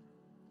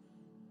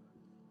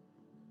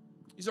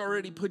 He's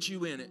already put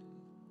you in it.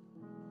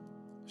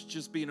 It's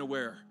just being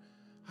aware.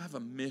 I have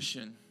a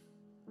mission.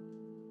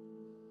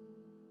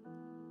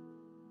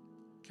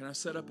 Can I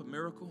set up a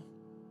miracle?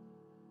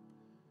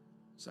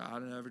 So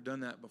I've never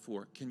done that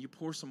before. Can you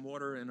pour some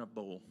water in a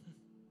bowl?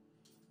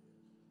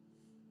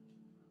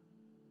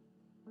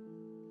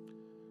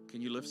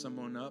 Can you lift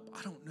someone up?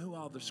 I don't know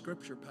all the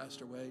scripture,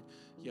 Pastor Wade.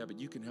 Yeah, but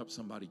you can help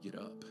somebody get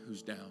up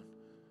who's down.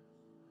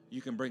 You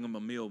can bring them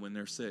a meal when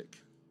they're sick.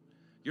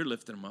 You're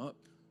lifting them up.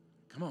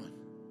 Come on.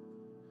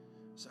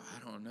 So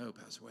I don't know,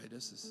 Pastor Wade.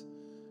 This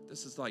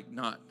is like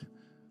not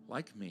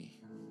like me.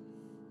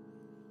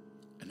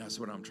 And that's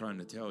what I'm trying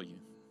to tell you.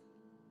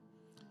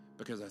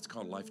 Because that's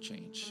called life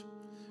change.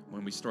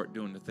 When we start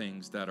doing the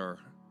things that are,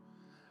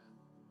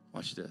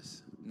 watch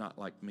this, not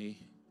like me,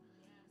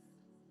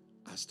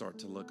 I start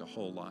to look a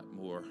whole lot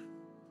more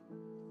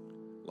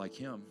like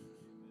him.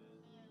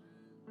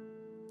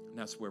 And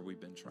that's where we've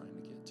been trying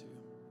to get to.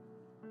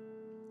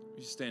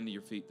 You stand to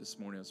your feet this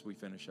morning as we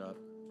finish up.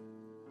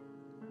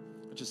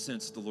 I just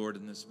sense the Lord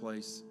in this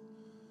place.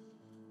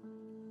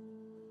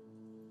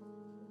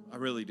 I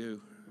really do.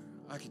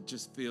 I can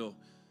just feel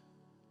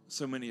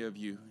so many of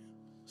you.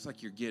 It's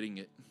like you're getting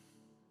it.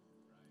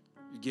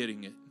 You're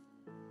getting it.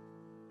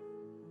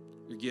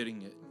 You're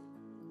getting it.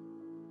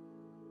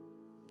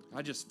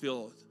 I just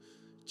feel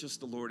just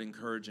the Lord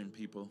encouraging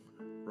people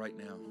right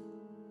now.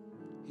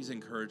 He's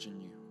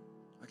encouraging you.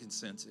 I can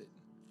sense it.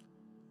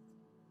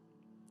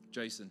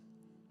 Jason,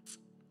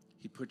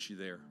 he put you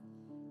there.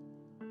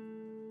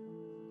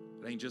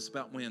 It ain't just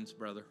about wins,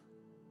 brother.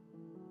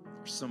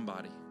 There's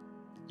somebody.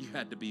 You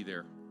had to be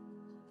there.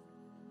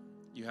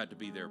 You had to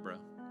be there, bro.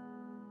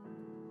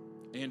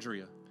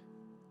 Andrea,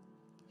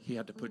 he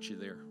had to put you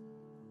there.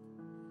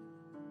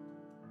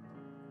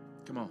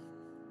 Come on.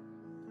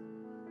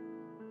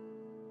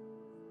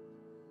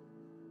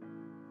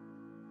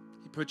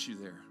 He put you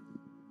there.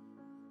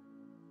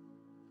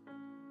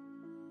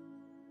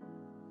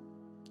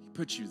 He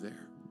put you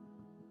there.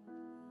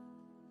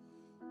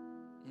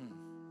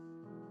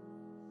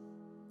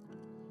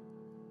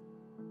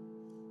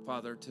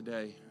 Father,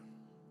 today,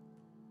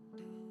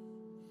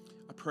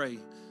 I pray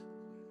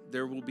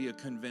there will be a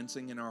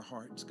convincing in our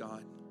hearts,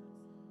 God.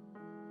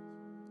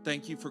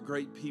 Thank you for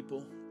great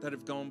people that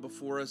have gone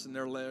before us in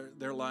their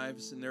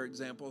lives and their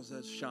examples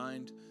has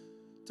shined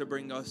to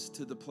bring us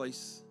to the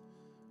place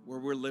where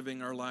we're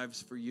living our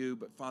lives for you.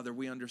 But Father,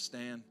 we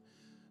understand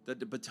that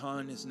the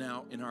baton is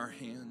now in our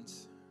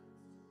hands.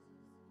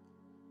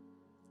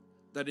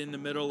 That in the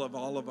middle of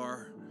all of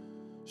our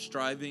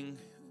striving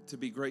to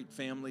be great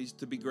families,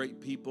 to be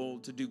great people,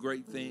 to do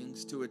great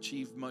things, to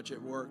achieve much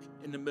at work,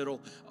 in the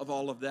middle of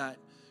all of that,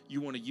 you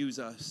want to use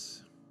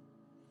us.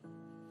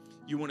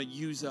 You want to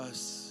use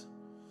us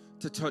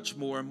to touch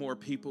more and more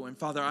people. And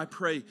Father, I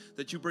pray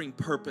that you bring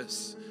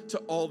purpose to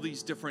all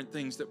these different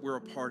things that we're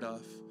a part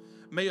of.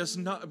 May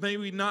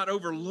we not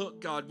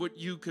overlook, God, what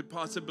you could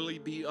possibly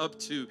be up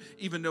to,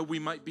 even though we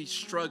might be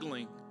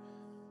struggling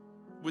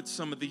with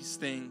some of these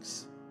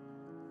things.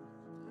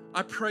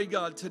 I pray,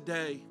 God,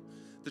 today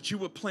that you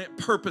would plant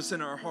purpose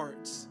in our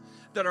hearts,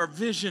 that our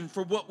vision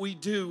for what we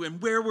do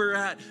and where we're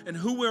at and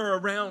who we're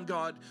around,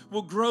 God,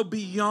 will grow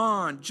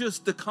beyond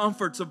just the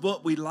comforts of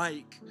what we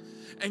like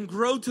and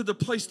grow to the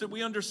place that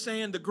we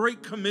understand the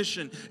Great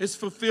Commission is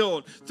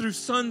fulfilled through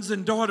sons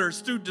and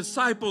daughters, through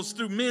disciples,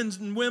 through men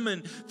and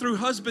women, through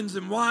husbands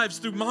and wives,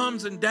 through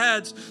moms and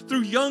dads,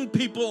 through young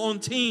people on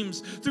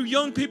teams, through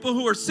young people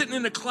who are sitting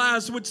in a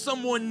class with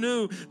someone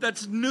new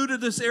that's new to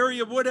this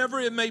area, whatever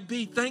it may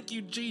be. Thank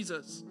you,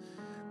 Jesus,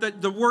 that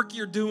the work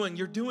you're doing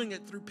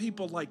it through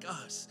people like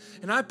us.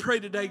 And I pray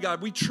today, God,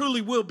 we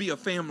truly will be a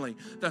family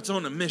that's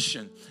on a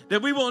mission,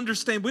 that we will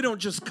understand we don't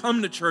just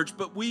come to church,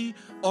 but we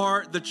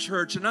are the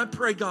church. And I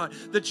pray, God,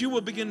 that you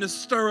will begin to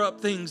stir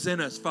up things in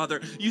us,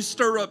 Father. You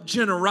stir up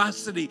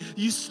generosity.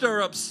 You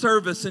stir up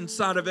service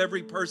inside of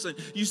every person.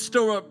 You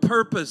stir up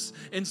purpose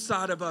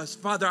inside of us.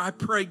 Father, I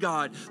pray,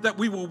 God, that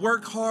we will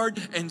work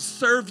hard and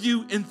serve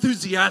you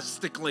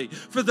enthusiastically.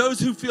 For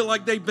those who feel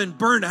like they've been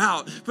burnt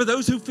out, for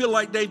those who feel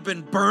like they've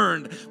been burned,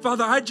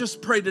 Father, I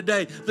just pray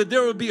today that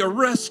there will be a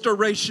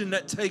restoration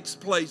that takes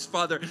place,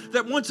 Father,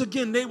 that once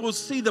again they will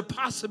see the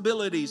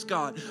possibilities,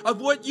 God,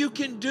 of what you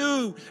can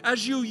do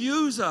as you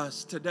use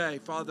us today,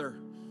 Father.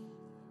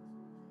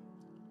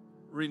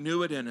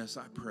 Renew it in us,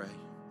 I pray.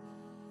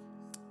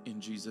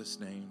 In Jesus'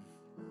 name,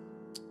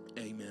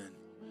 amen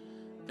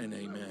and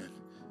amen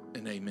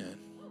and amen.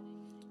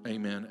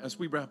 Amen. As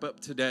we wrap up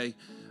today,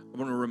 I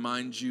want to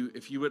remind you,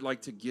 if you would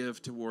like to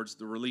give towards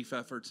the relief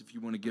efforts, if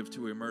you want to give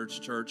to Emerge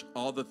Church,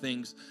 all the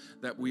things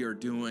that we are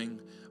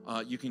doing,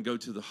 you can go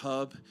to the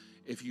hub.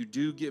 If you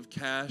do give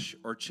cash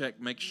or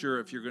check, make sure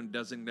if you're going to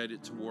designate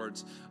it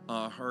towards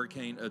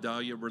Hurricane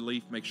Idalia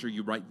relief, make sure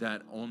you write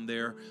that on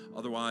there.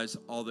 Otherwise,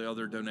 all the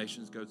other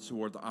donations go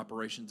toward the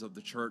operations of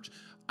the church.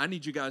 I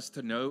need you guys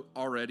to know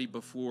already,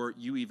 before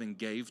you even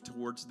gave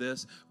towards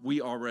this,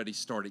 we already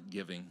started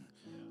giving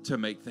to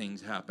make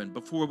things happen.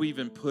 Before we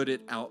even put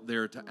it out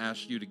there to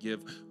ask you to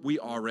give, we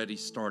already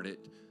started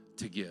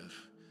to give.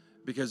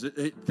 Because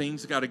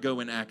things got to go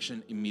in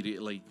action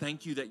immediately.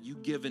 Thank you that you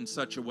give in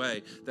such a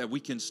way that we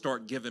can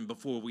start giving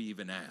before we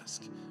even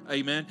ask.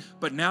 Amen.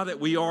 But now that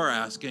we are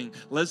asking,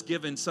 let's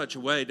give in such a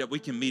way that we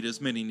can meet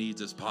as many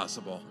needs as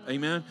possible.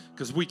 Amen.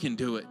 Because we can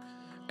do it.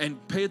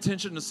 And pay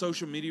attention to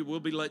social media. We'll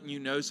be letting you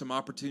know some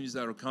opportunities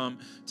that will come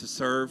to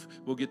serve.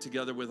 We'll get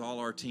together with all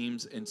our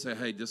teams and say,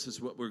 hey, this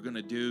is what we're going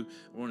to do.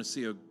 I want to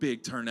see a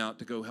big turnout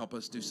to go help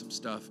us do some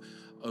stuff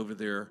over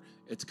there.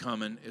 It's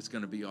coming. It's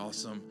going to be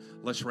awesome.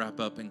 Let's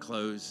wrap up and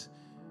close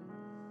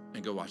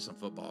and go watch some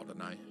football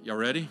tonight. Y'all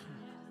ready?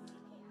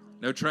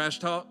 No trash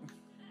talk?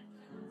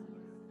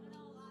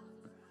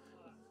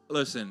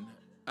 Listen,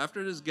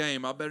 after this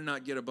game, I better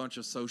not get a bunch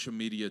of social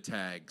media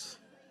tags.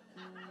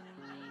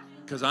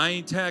 Because I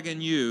ain't tagging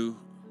you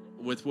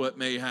with what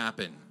may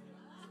happen.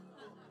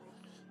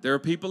 There are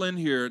people in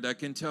here that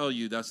can tell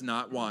you that's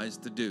not wise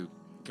to do,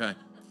 okay?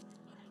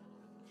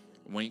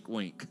 Wink,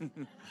 wink.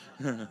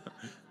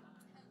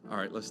 All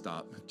right, let's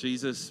stop.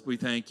 Jesus, we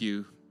thank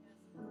you.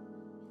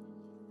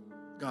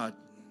 God,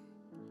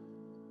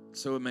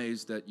 so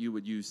amazed that you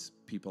would use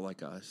people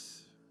like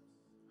us.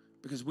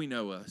 Because we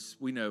know us.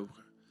 We know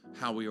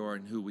how we are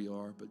and who we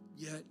are. But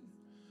yet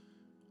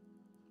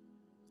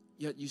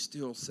you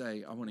still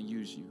say, I want to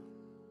use you.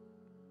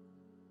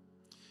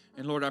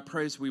 And Lord, I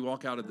pray as we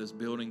walk out of this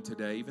building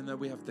today, even though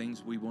we have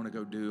things we want to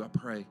go do, I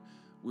pray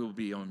we will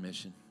be on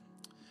mission.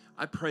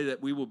 I pray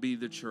that we will be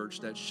the church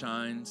that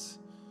shines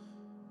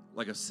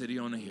like a city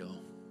on a hill.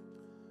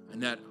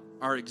 And that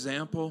our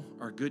example,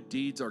 our good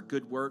deeds, our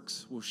good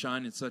works will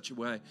shine in such a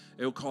way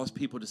it will cause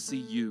people to see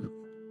you.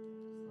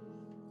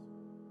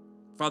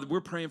 Father,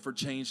 we're praying for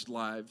changed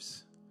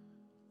lives,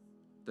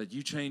 that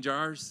you change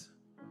ours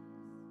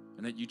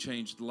and that you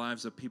change the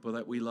lives of people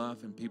that we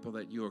love and people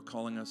that you are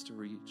calling us to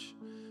reach.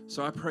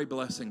 So I pray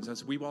blessings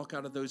as we walk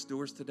out of those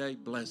doors today,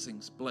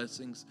 blessings,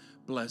 blessings,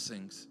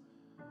 blessings.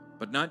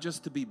 But not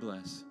just to be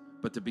blessed,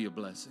 but to be a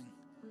blessing.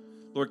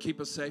 Lord,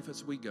 keep us safe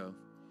as we go.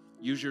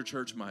 Use your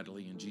church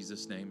mightily. In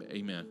Jesus' name,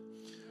 amen.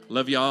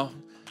 Love y'all.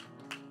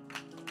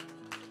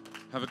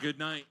 Have a good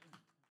night.